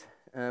lies,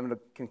 it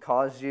can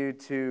cause you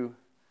to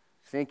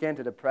sink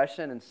into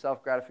depression and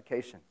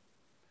self-gratification.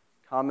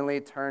 Commonly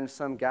turns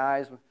some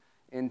guys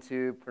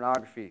into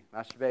pornography,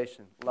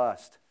 masturbation,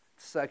 lust.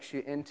 It sucks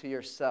you into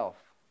yourself.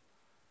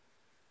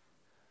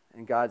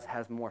 And God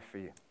has more for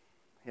you.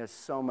 He has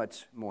so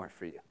much more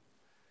for you.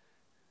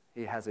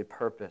 He has a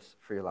purpose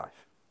for your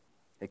life.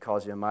 He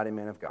calls you a mighty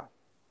man of God.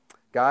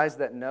 Guys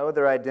that know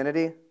their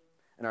identity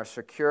and are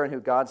secure in who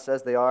God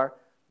says they are,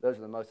 those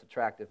are the most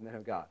attractive men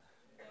of God.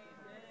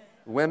 Amen.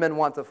 Women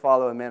want to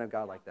follow a man of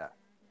God like that.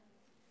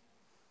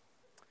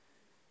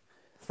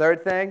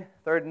 Third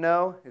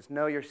know is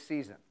know your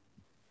season.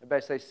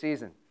 Everybody say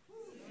season.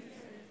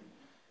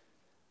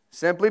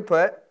 Simply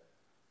put,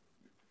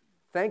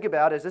 think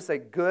about, is this a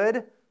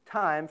good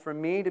time for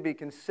me to be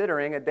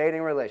considering a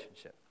dating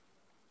relationship?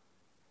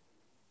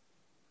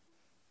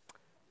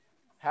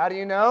 How do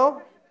you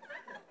know?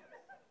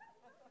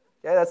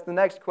 Okay, that's the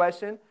next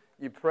question.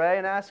 You pray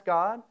and ask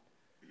God,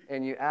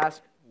 and you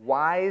ask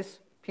wise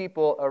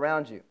people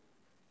around you.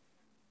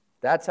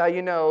 That's how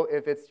you know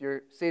if it's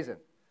your season.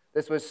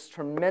 This was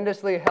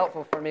tremendously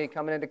helpful for me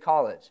coming into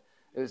college.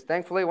 It was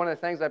thankfully one of the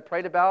things I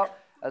prayed about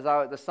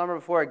the summer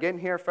before I get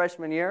here,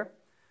 freshman year.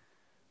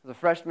 I was a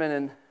freshman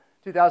in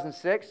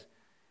 2006. And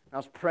I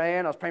was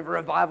praying for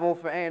revival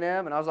for A&M,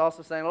 and I was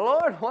also saying,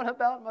 Lord, what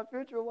about my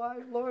future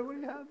wife? Lord, what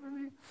do you have for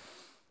me?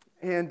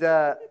 And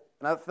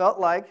I felt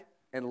like,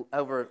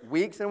 over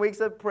weeks and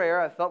weeks of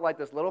prayer, I felt like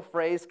this little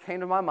phrase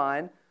came to my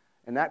mind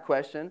in that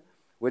question,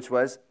 which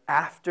was,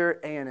 after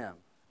A&M.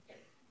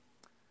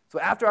 So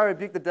after I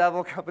rebuked the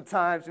devil a couple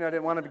times, I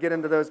didn't want to get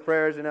into those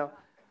prayers,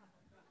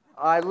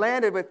 I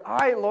landed with, all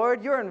right,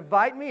 Lord, you're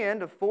inviting me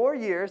into 4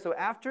 years, so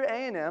after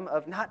A&M,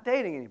 of not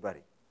dating anybody.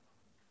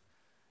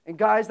 And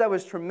guys, that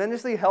was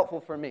tremendously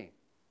helpful for me.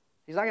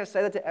 He's not going to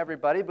say that to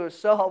everybody, but it was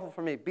so helpful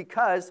for me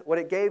because what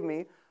it gave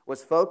me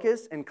was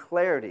focus and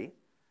clarity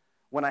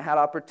when I had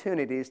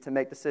opportunities to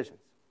make decisions.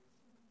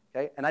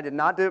 Okay? And I did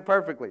not do it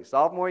perfectly.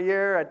 Sophomore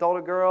year, I told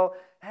a girl,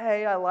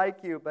 hey, I like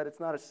you, but it's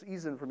not a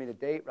season for me to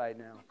date right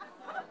now.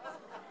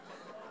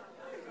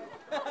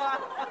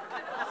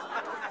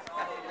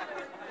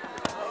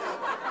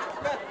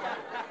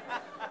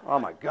 Oh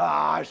my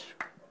gosh.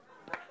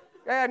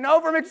 Yeah, know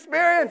from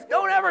experience.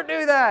 Don't ever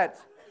do that.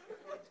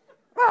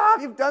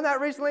 Bob, you've done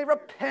that recently.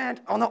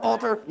 Repent on the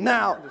altar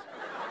now.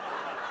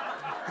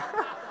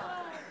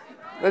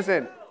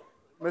 Listen,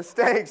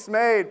 mistakes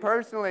made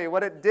personally.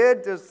 What it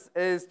did is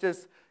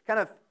kind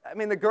of,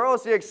 the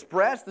girls, she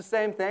expressed the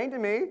same thing to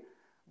me,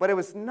 but it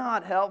was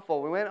not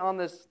helpful. We went on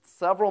this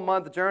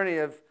several-month journey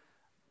of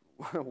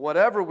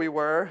whatever we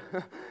were,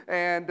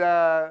 and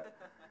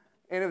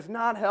it was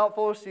not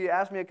helpful. She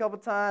asked me a couple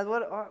times,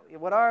 what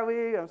are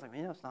we? I was like,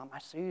 it's not my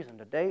season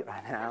to date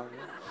right now.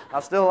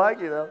 I still like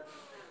you, though.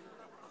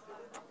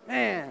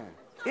 Man,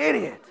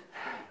 idiot.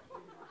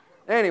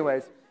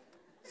 Anyways,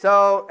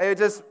 so it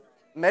just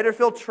made her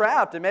feel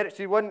trapped.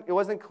 It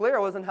wasn't clear,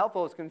 it wasn't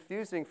helpful, it was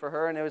confusing for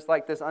her, and it was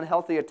like this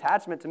unhealthy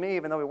attachment to me,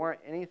 even though we weren't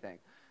anything.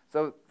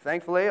 So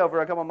thankfully,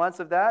 over a couple months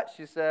of that,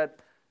 she said,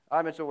 all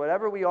right, Mitchell,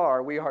 whatever we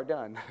are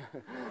done.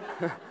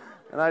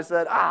 And I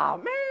said,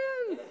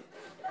 man.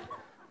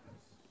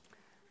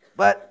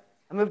 But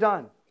I moved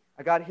on.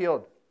 I got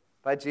healed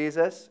by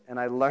Jesus, and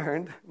I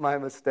learned my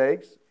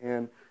mistakes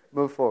and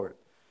moved forward.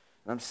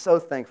 And I'm so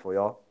thankful,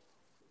 y'all.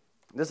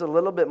 This is a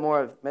little bit more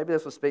of, maybe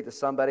this will speak to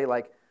somebody,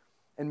 like,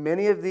 in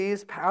many of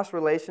these past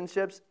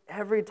relationships,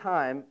 every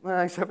time,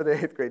 except for the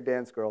 8th grade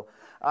dance girl,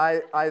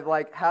 I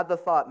had the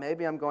thought,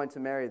 maybe I'm going to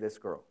marry this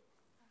girl.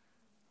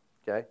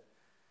 Okay?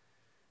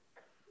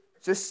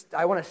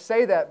 I want to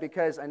say that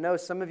because I know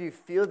some of you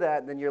feel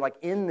that, and then you're like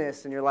in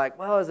this, and you're like,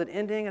 well, is it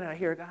ending? And I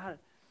hear God.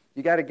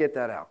 You got to get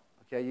that out.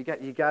 Okay? You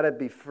got to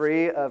be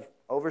free of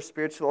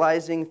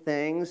over-spiritualizing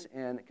things,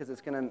 and because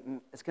it's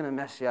gonna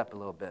mess you up a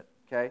little bit.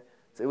 Okay?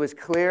 So it was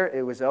clear,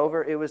 it was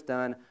over, it was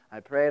done. I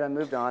prayed, I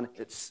moved on.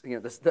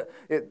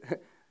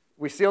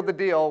 We sealed the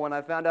deal when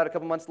I found out a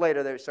couple months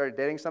later they started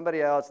dating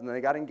somebody else, and then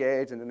they got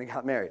engaged, and then they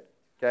got married.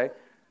 Okay?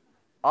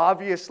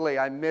 Obviously,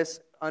 I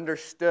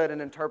misunderstood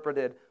and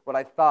interpreted what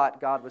I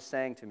thought God was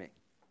saying to me.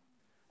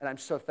 And I'm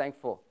so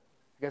thankful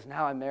because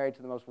now I'm married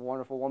to the most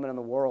wonderful woman in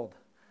the world,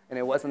 and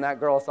it wasn't that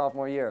girl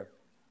sophomore year.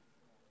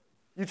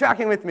 You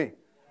tracking with me?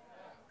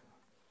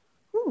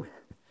 Whew,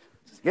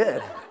 this is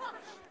good.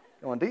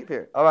 Going deep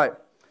here. All right.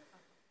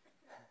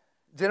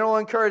 General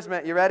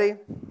encouragement. You ready?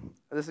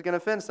 This is going to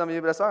offend some of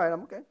you, but that's all right.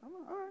 I'm okay.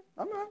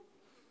 I'm all right.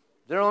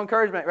 General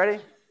encouragement. Ready?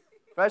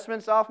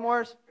 Freshmen,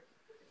 sophomores.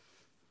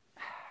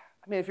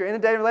 If you're in a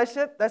dating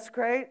relationship, that's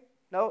great.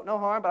 No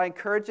harm. But I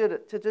encourage you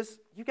to just,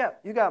 you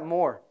got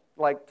more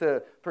like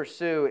to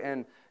pursue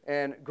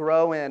and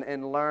grow in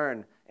and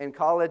learn. And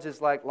college is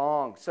like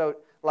long. So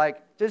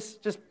like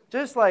just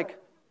like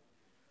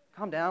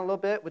calm down a little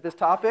bit with this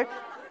topic.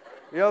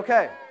 You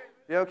okay?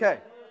 You okay?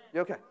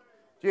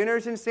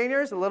 Juniors and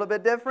seniors, a little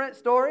bit different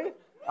story.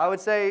 I would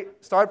say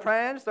start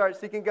praying, start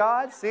seeking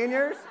God.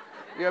 Seniors,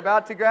 you're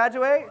about to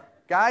graduate.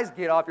 Guys,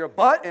 get off your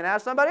butt and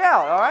ask somebody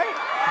out, all right?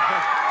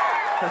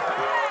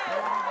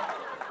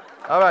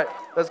 All right,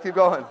 let's keep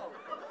going.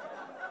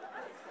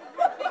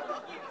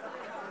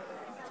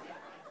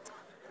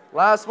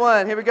 Last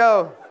one, here we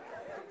go.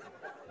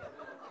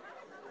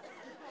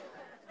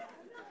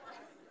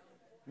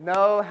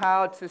 Know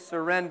how to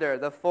surrender.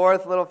 The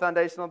fourth little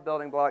foundational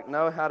building block,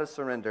 know how to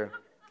surrender.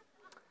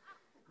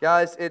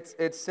 Guys,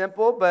 it's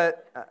simple,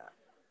 but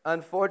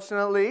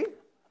unfortunately,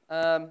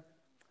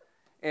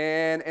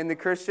 in the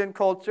Christian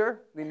culture,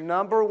 the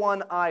number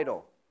one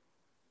idol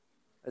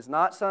is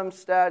not some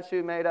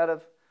statue made out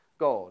of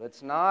gold.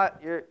 It's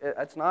not your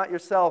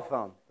cell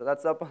phone. So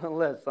that's up on the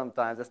list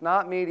sometimes. It's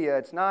not media.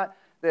 It's not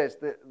this.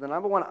 The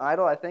number one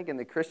idol, I think, in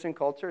the Christian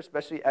culture,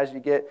 especially as you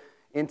get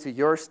into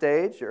your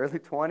stage, your early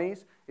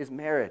 20s, is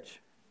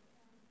marriage.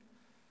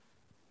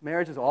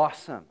 Marriage is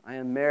awesome. I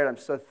am married. I'm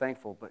so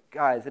thankful. But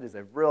guys, it is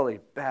a really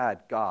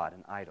bad god,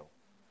 an idol.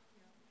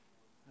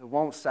 It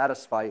won't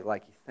satisfy you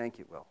like you think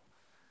it will.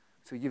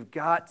 So you've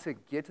got to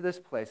get to this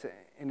place,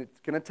 and it's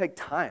going to take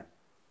time.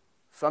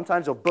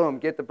 Sometimes you'll, boom,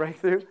 get the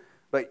breakthrough,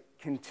 but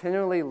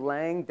continually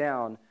laying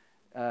down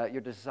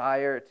your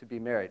desire to be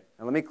married.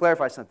 Now let me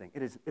clarify something.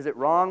 Is it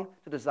wrong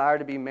to desire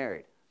to be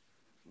married?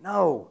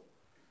 No.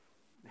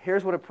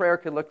 Here's what a prayer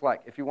could look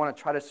like if you want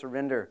to try to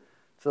surrender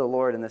to the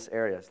Lord in this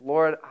area.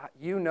 Lord,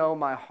 you know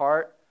my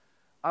heart.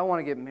 I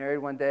want to get married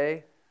one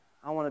day.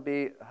 I want to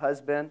be a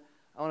husband.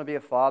 I want to be a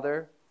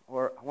father.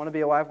 Or I want to be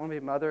a wife. I want to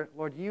be a mother.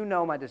 Lord, you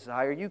know my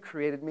desire. You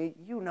created me.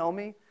 You know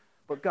me.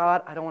 But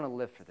God, I don't want to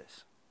live for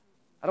this.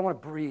 I don't want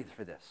to breathe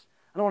for this.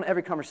 I don't want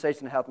every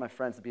conversation I have with my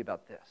friends to be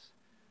about this.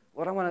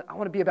 Lord, I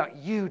want to be about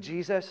you,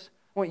 Jesus.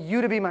 I want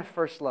you to be my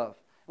first love.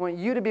 I want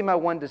you to be my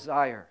one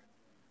desire.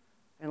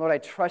 And Lord, I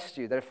trust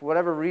you that if for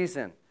whatever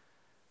reason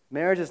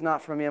marriage is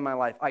not for me in my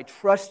life, I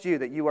trust you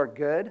that you are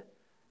good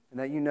and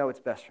that you know what's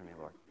best for me,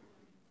 Lord.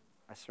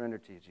 I surrender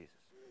to you, Jesus.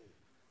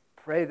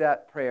 Pray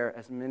that prayer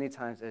as many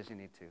times as you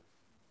need to,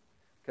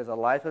 because a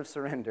life of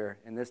surrender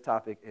in this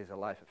topic is a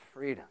life of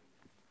freedom.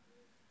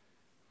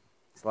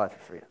 It's a life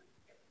of freedom.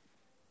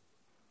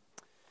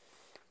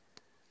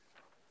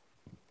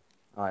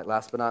 All right,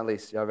 last but not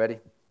least, y'all ready?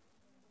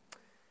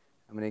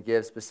 I'm going to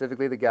give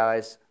specifically the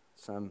guys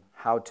some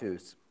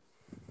how-tos.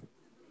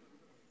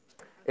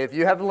 If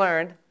you have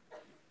learned,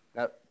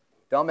 now,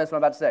 don't miss what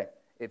I'm about to say.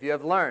 If you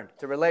have learned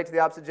to relate to the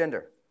opposite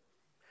gender,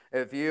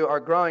 if you are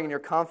growing in your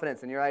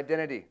confidence and your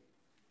identity,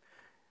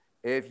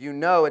 if you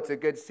know it's a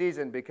good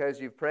season because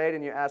you've prayed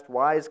and you asked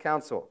wise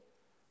counsel,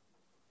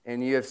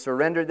 and you have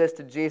surrendered this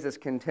to Jesus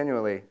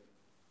continually,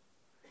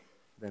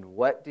 then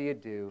what do you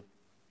do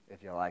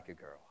if you like a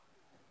girl?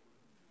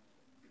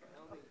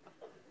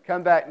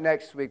 Come back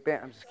next week.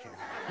 Bam, I'm just kidding.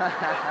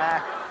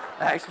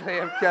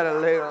 Actually, I'm kind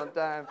of late on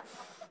time.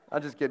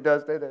 I'll just kidding. No,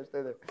 stay there.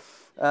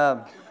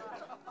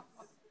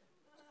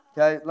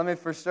 Okay,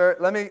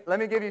 let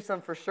me give you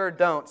some for sure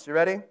don'ts. You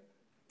ready?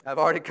 I've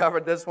already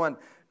covered this one.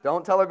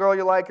 Don't tell a girl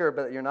you like her,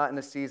 but you're not in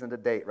the season to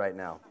date right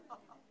now.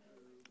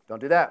 Don't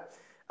do that.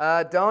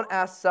 Don't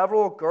ask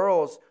several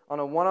girls on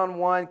a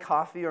one-on-one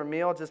coffee or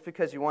meal just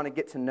because you want to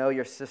get to know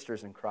your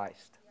sisters in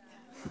Christ.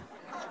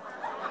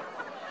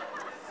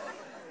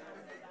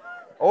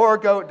 Or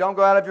don't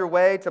go out of your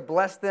way to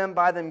bless them,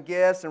 buy them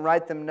gifts, and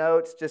write them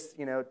notes just,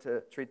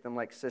 to treat them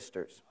like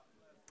sisters.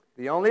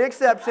 The only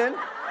exception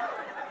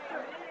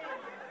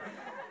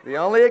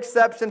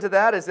to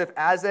that is if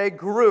as a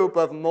group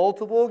of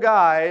multiple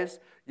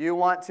guys, you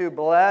want to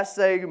bless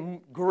a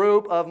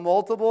group of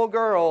multiple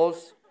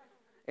girls,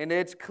 and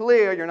it's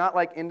clear you're not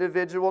like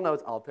individual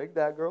notes. I'll take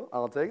that girl.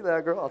 I'll take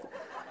that girl.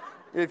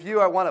 If you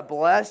want to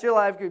bless your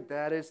life group,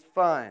 that is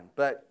fine.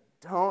 But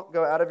don't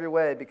go out of your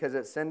way because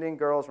it's sending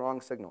girls wrong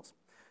signals.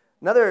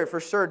 Another for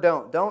sure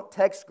don't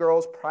text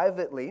girls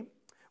privately,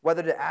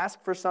 whether to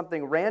ask for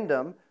something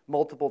random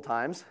multiple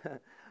times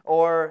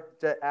or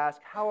to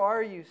ask, how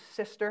are you,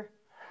 sister?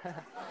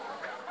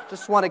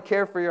 Just want to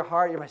care for your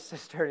heart. You're my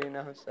sister,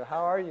 so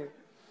how are you?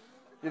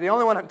 You're the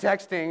only one I'm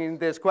texting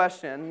this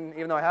question,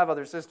 even though I have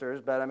other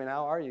sisters, but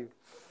how are you?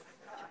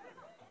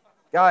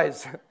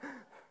 Guys,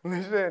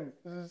 listen,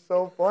 this is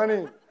so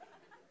funny.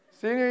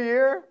 Senior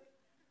year,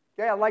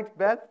 okay, I liked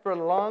Beth for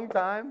a long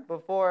time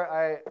before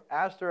I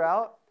asked her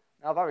out.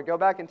 Now, if I would go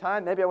back in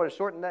time, maybe I would have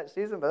shortened that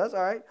season, but that's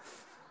all right.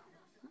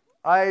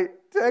 I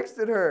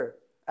texted her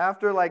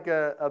after like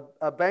a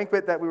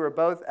banquet that we were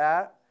both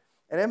at,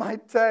 and in my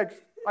text,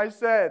 I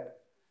said,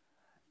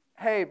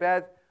 hey,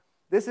 Beth,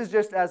 this is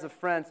just as a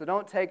friend, so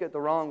don't take it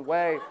the wrong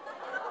way,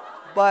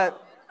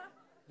 but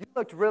you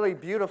looked really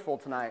beautiful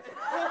tonight.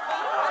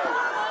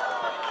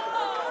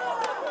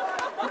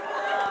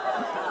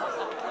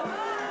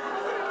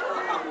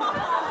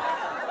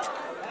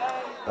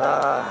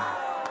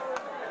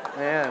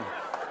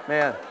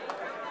 Man.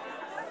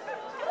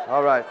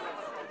 All right.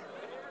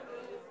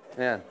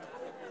 Man.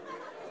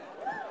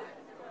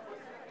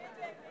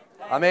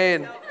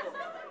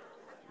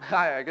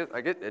 I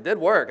guess it did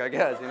work, I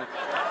guess.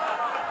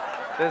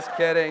 Just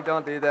kidding,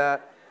 don't do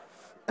that.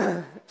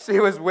 She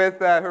was with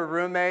her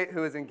roommate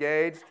who was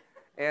engaged,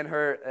 and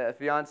her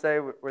fiance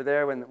were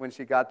there when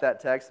she got that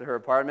text at her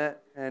apartment,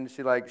 and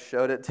she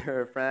showed it to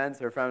her friends.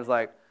 Her friend was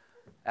like,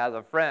 as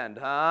a friend,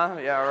 huh?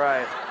 Yeah,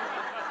 right.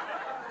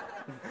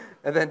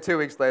 And then 2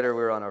 weeks later,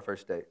 we were on our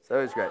first date, so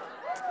it was great.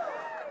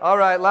 All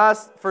right,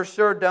 last for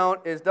sure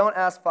don't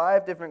ask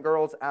 5 different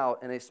girls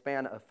out in a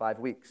span of 5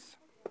 weeks.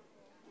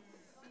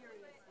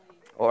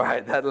 All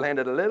right, that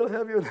landed a little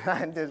heavier than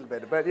I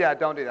anticipated. But yeah,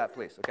 don't do that,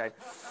 please, okay?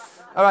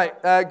 All right,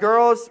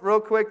 girls, real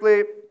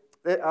quickly,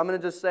 I'm going to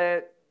just say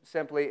it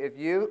simply. If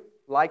you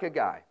like a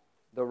guy,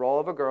 the role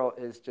of a girl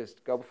is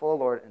just go before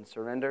the Lord and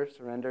surrender.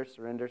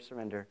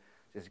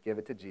 Just give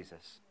it to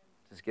Jesus.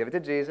 Just give it to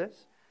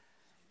Jesus.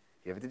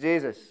 Give it to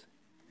Jesus.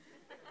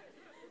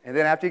 And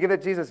then after you give it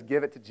to Jesus,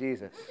 give it to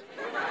Jesus.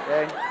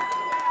 Okay?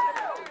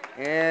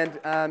 And,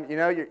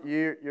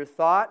 your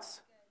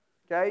thoughts,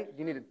 okay?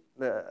 You need to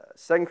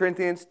 2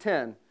 Corinthians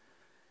 10,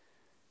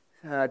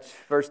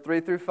 verse 3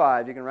 through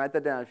 5. You can write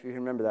that down if you can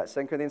remember that.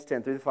 2 Corinthians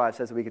 10, 3 through 5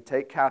 says that we could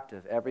take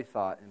captive every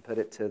thought and put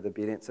it to the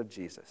obedience of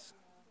Jesus.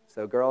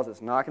 So, girls,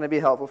 it's not going to be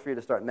helpful for you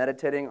to start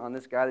meditating on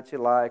this guy that you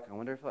like. I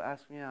wonder if he'll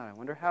ask me out. I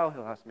wonder how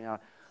he'll ask me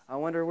out. I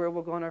wonder where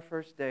we'll go on our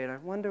first date. I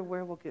wonder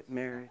where we'll get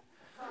married.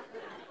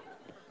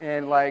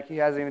 And, he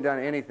hasn't even done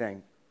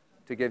anything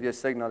to give you a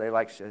signal they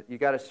like shit. You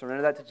got to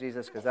surrender that to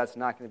Jesus because that's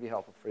not going to be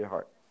helpful for your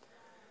heart.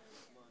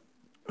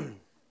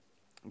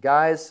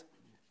 Guys,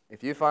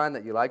 if you find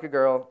that you like a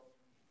girl,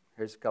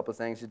 here's a couple of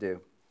things you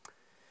do.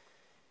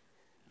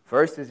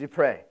 First is you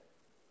pray.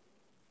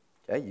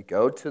 Okay, you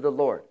go to the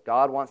Lord.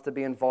 God wants to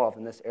be involved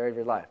in this area of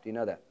your life. Do you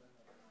know that?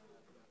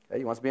 Okay,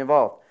 He wants to be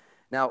involved.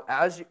 Now,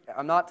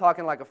 I'm not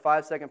talking like a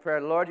 5-second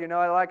prayer. Lord, you know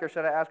I like her.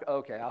 Should I ask her?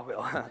 Okay, I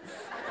will.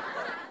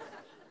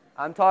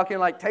 I'm talking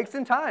take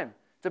some time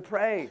to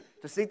pray,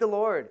 to seek the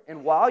Lord.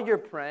 And while you're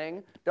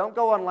praying, don't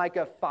go on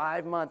a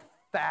 5-month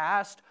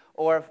fast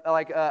or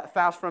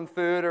fast from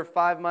food or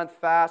 5-month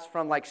fast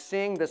from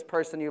seeing this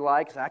person you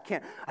like. I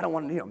don't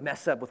want to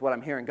mess up with what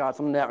I'm hearing God.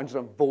 So I'm just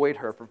going to avoid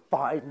her for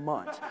 5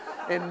 months.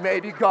 And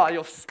maybe God,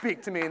 you'll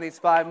speak to me in these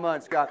 5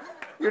 months, God.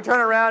 You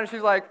turn around and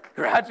she's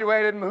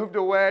graduated, moved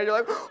away.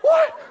 You're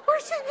what?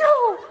 Where'd she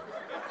go?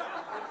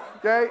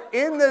 Okay,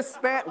 in this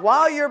span,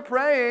 while you're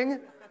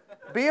praying,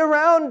 be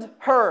around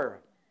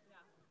her.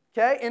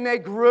 Okay, in a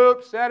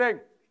group setting.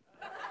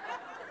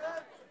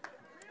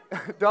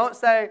 Don't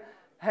say,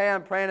 hey,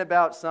 I'm praying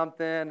about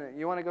something.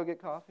 You want to go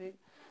get coffee?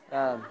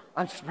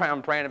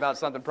 I'm praying about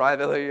something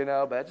privately,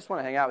 but I just want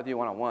to hang out with you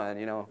one-on-one,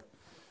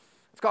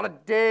 It's called a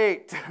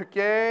date,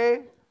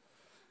 okay?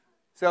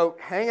 So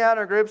hang out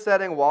in a group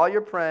setting while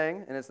you're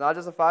praying, and it's not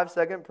just a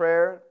 5-second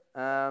prayer,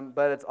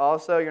 but it's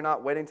also you're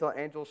not waiting till an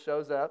angel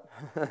shows up.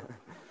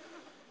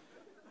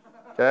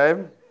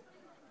 Okay?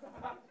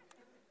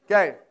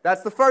 Okay,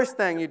 that's the first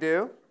thing you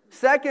do.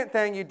 Second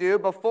thing you do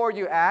before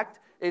you act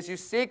is you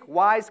seek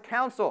wise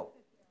counsel.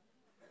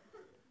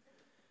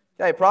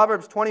 Okay,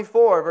 Proverbs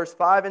 24, verse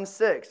 5 and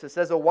 6. It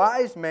says, a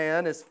wise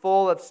man is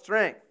full of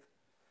strength.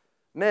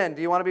 Men,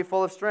 do you want to be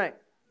full of strength?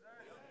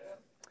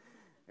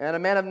 And a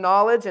man of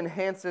knowledge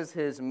enhances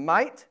his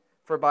might,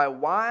 for by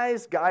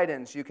wise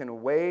guidance you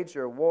can wage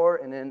your war,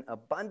 and in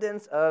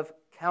abundance of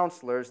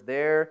counselors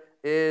there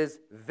is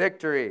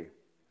victory.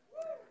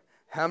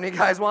 How many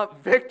guys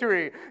want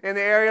victory in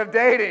the area of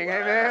dating?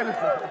 Amen?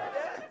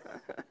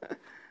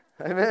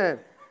 Amen.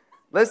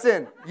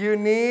 Listen, you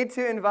need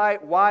to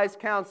invite wise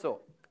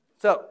counsel.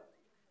 So,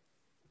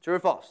 true or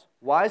false?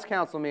 Wise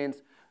counsel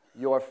means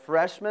your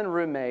freshman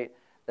roommate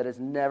that has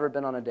never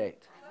been on a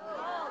date.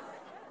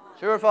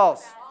 True or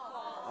false?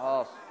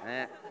 False.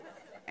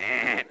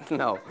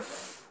 No.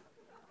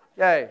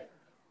 Okay.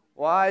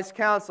 Wise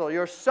counsel.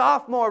 Your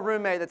sophomore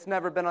roommate that's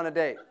never been on a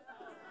date.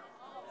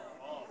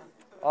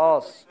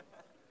 False.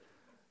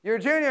 Your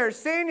junior,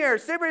 senior,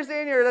 super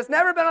senior that's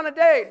never been on a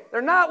date.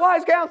 They're not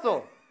wise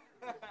counsel.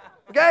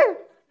 Okay?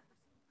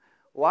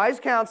 Wise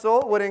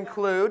counsel would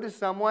include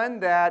someone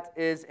that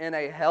is in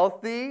a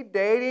healthy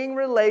dating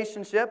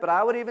relationship, but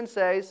I would even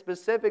say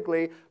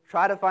specifically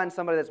try to find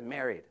somebody that's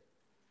married.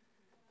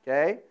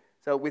 Okay?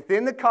 So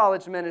within the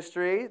college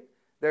ministry,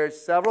 there's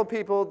several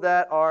people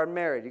that are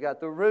married. You got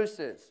the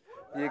Rooses.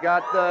 You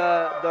got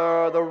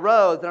the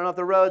Rhodes. I don't know if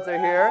the Rhodes are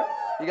here.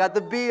 You got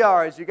the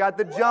BRs. You got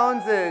the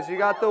Joneses. You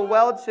got the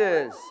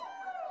Welches.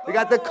 You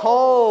got the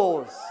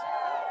Coles.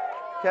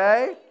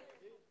 Okay?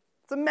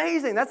 It's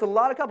amazing. That's a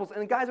lot of couples.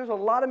 And guys, there's a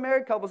lot of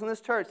married couples in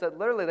this church that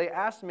literally they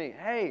asked me,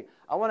 hey,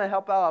 I want to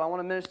help out. I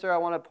want to minister. I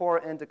want to pour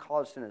into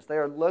college students. They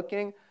are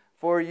looking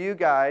for you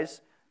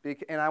guys,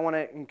 and I want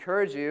to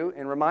encourage you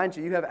and remind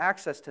you, you have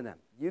access to them.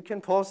 You can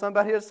pull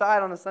somebody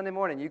aside on a Sunday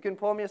morning. You can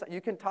pull me aside.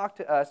 You can talk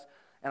to us.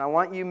 And I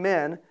want you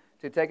men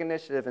to take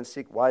initiative and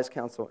seek wise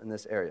counsel in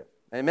this area.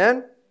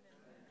 Amen?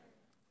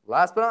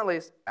 Last but not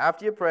least,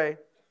 after you pray,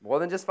 more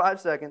than just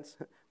 5 seconds,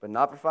 but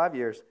not for 5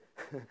 years,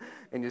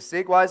 and you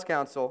seek wise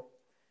counsel,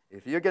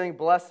 if you're getting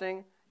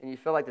blessing and you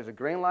feel like there's a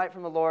green light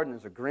from the Lord and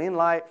there's a green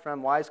light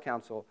from wise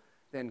counsel,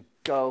 then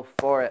go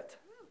for it.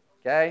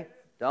 Okay?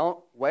 Don't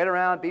wait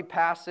around, be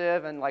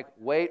passive, and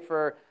wait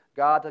for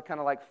God to kind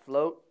of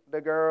float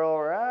the girl,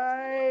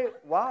 right?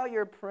 While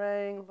you're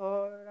praying,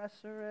 Lord, I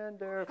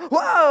surrender.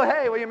 Whoa,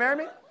 hey, will you marry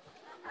me?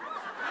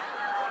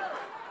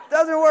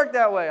 Doesn't work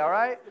that way, all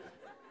right?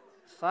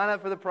 Sign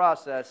up for the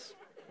process,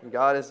 and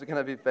God is going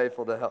to be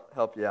faithful to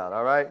help you out,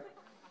 all right?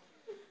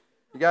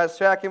 You guys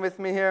tracking with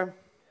me here?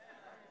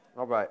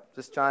 All right,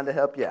 just trying to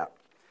help you out.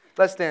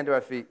 Let's stand to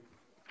our feet.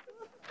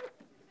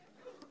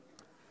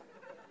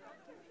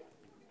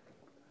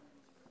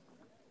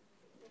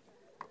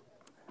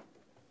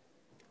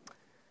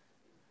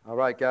 All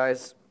right,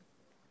 guys.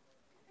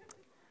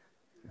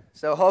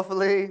 So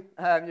hopefully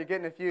you're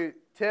getting a few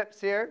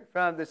tips here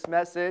from this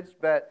message,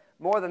 but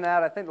more than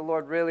that, I think the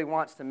Lord really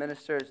wants to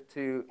minister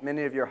to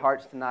many of your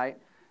hearts tonight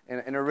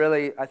in a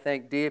really, I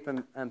think, deep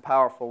and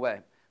powerful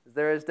way.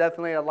 There is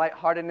definitely a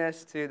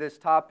lightheartedness to this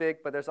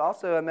topic, but there's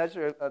also a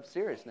measure of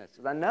seriousness.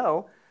 Because I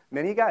know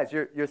many of you guys,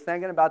 you're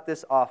thinking about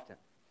this often,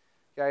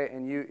 okay?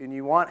 And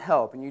you want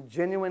help, and you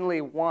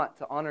genuinely want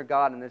to honor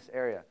God in this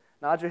area.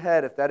 Nod your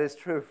head if that is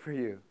true for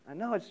you. I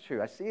know it's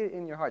true. I see it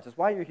in your hearts. That's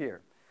why you're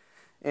here.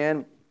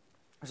 And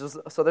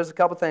so there's a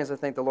couple things I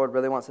think the Lord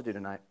really wants to do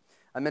tonight.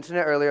 I mentioned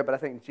it earlier, but I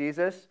think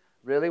Jesus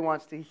really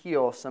wants to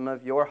heal some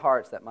of your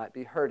hearts that might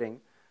be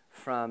hurting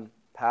from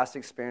past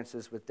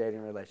experiences with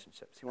dating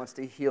relationships. He wants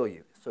to heal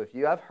you. So if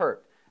you have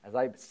hurt, as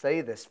I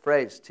say this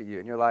phrase to you,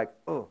 and you're like,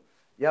 oh,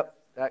 yep,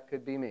 that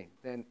could be me,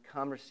 then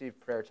come receive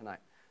prayer tonight.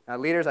 Now,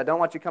 leaders, I don't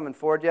want you coming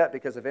forward yet,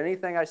 because if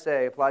anything I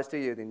say applies to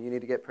you, then you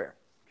need to get prayer,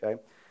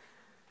 okay?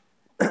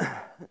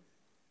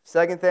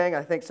 Second thing,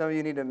 I think some of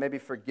you need to maybe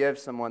forgive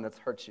someone that's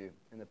hurt you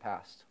in the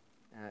past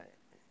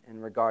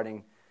in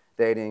regarding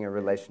dating or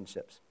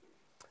relationships.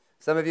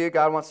 Some of you,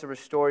 God wants to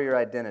restore your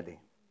identity.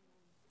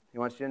 He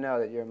wants you to know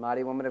that you're a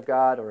mighty woman of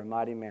God or a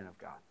mighty man of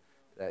God.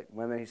 That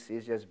women, He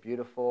sees you as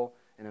beautiful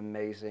and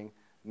amazing.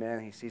 Men,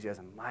 He sees you as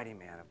a mighty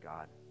man of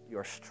God. You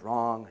are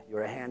strong. You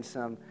are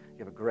handsome. You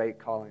have a great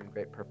calling and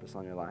great purpose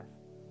on your life.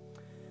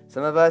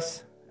 Some of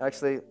us,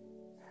 actually,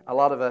 a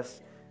lot of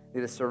us,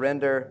 need to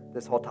surrender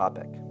this whole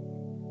topic.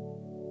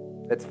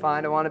 It's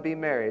fine to want to be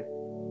married.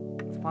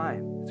 It's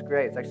fine. It's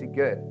great. It's actually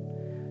good.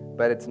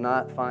 But it's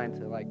not fine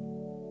to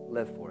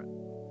live for it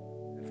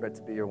and for it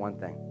to be your one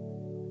thing.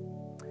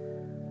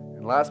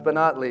 And last but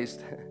not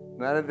least,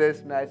 none of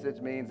this message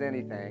means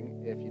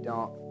anything if you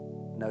don't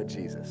know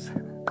Jesus.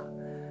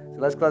 So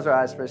let's close our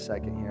eyes for a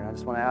second here. I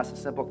just want to ask a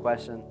simple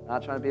question.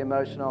 Not trying to be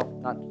emotional,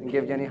 not to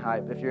give you any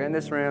hype. If you're in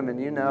this room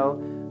and you know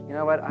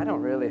what, I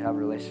don't really have a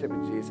relationship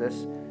with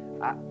Jesus.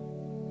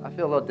 I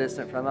feel a little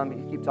distant from him.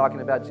 You keep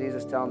talking about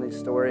Jesus, telling these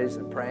stories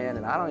and praying,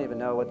 and I don't even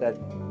know what that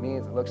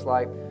means, it looks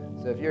like.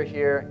 So if you're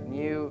here and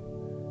you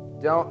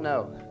don't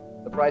know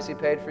the price he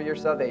paid for your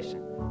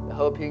salvation, the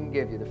hope he can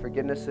give you, the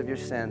forgiveness of your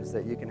sins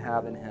that you can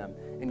have in him,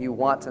 and you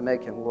want to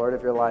make him Lord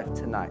of your life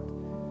tonight,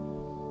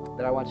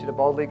 then I want you to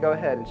boldly go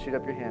ahead and shoot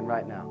up your hand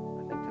right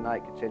now. I think tonight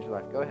could change your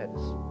life. Go ahead.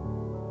 Just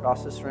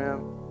across this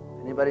room,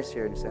 if anybody's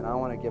here and you're saying, I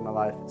want to give my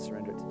life and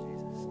surrender it to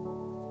Jesus.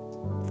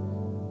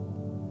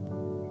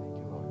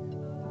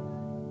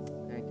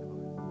 Thank you,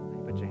 Lord.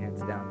 You put your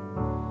hands down.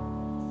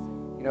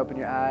 You can open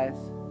your eyes.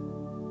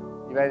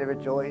 You ready to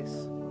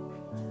rejoice?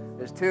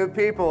 There's 2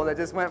 people that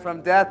just went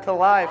from death to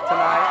life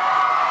tonight.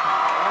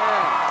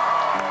 Amen.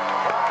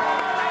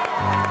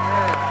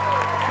 Amen.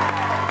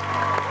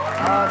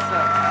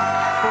 Awesome.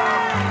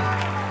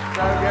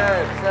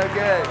 So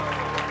good.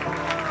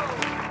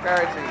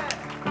 Encouraging.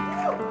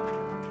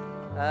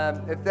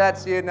 If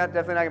that's you,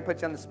 definitely not going to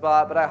put you on the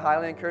spot, but I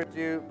highly encourage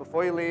you,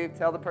 before you leave,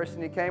 tell the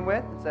person you came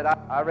with and said,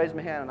 I raised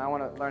my hand and I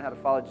want to learn how to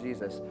follow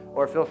Jesus.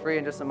 Or feel free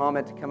in just a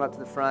moment to come up to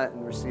the front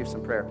and receive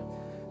some prayer.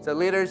 So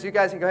leaders, you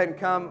guys can go ahead and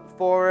come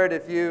forward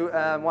if you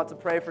want to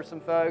pray for some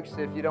folks.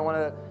 If you don't want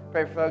to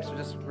pray for folks or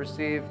just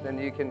receive, then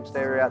you can stay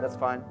where you're at. That's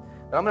fine.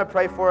 But I'm going to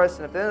pray for us.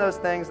 And if any of those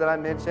things that I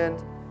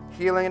mentioned,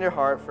 healing in your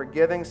heart,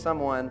 forgiving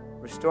someone,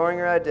 restoring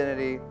your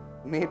identity,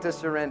 need to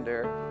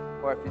surrender,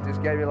 or if you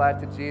just gave your life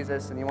to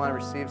Jesus and you want to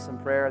receive some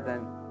prayer,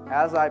 then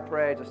as I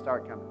pray, just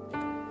start coming.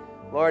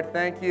 Lord,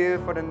 thank you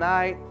for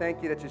tonight.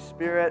 Thank you that your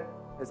Spirit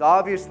is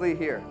obviously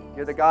here.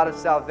 You're the God of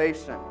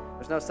salvation.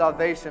 There's no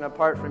salvation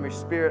apart from your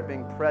Spirit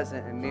being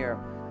present and near.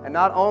 And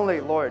not only,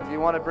 Lord, do you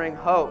want to bring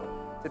hope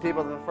to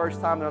people for the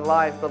first time in their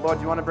life, but Lord,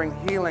 you want to bring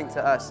healing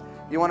to us.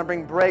 You want to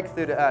bring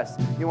breakthrough to us.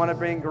 You want to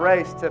bring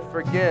grace to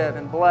forgive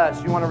and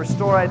bless. You want to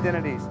restore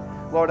identities.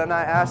 Lord, and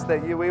I ask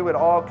that we would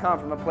all come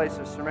from a place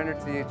of surrender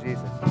to you,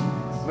 Jesus.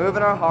 Move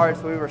in our hearts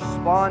so we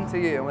respond to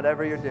you in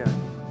whatever you're doing.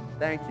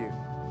 Thank you.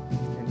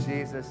 In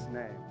Jesus'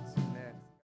 name.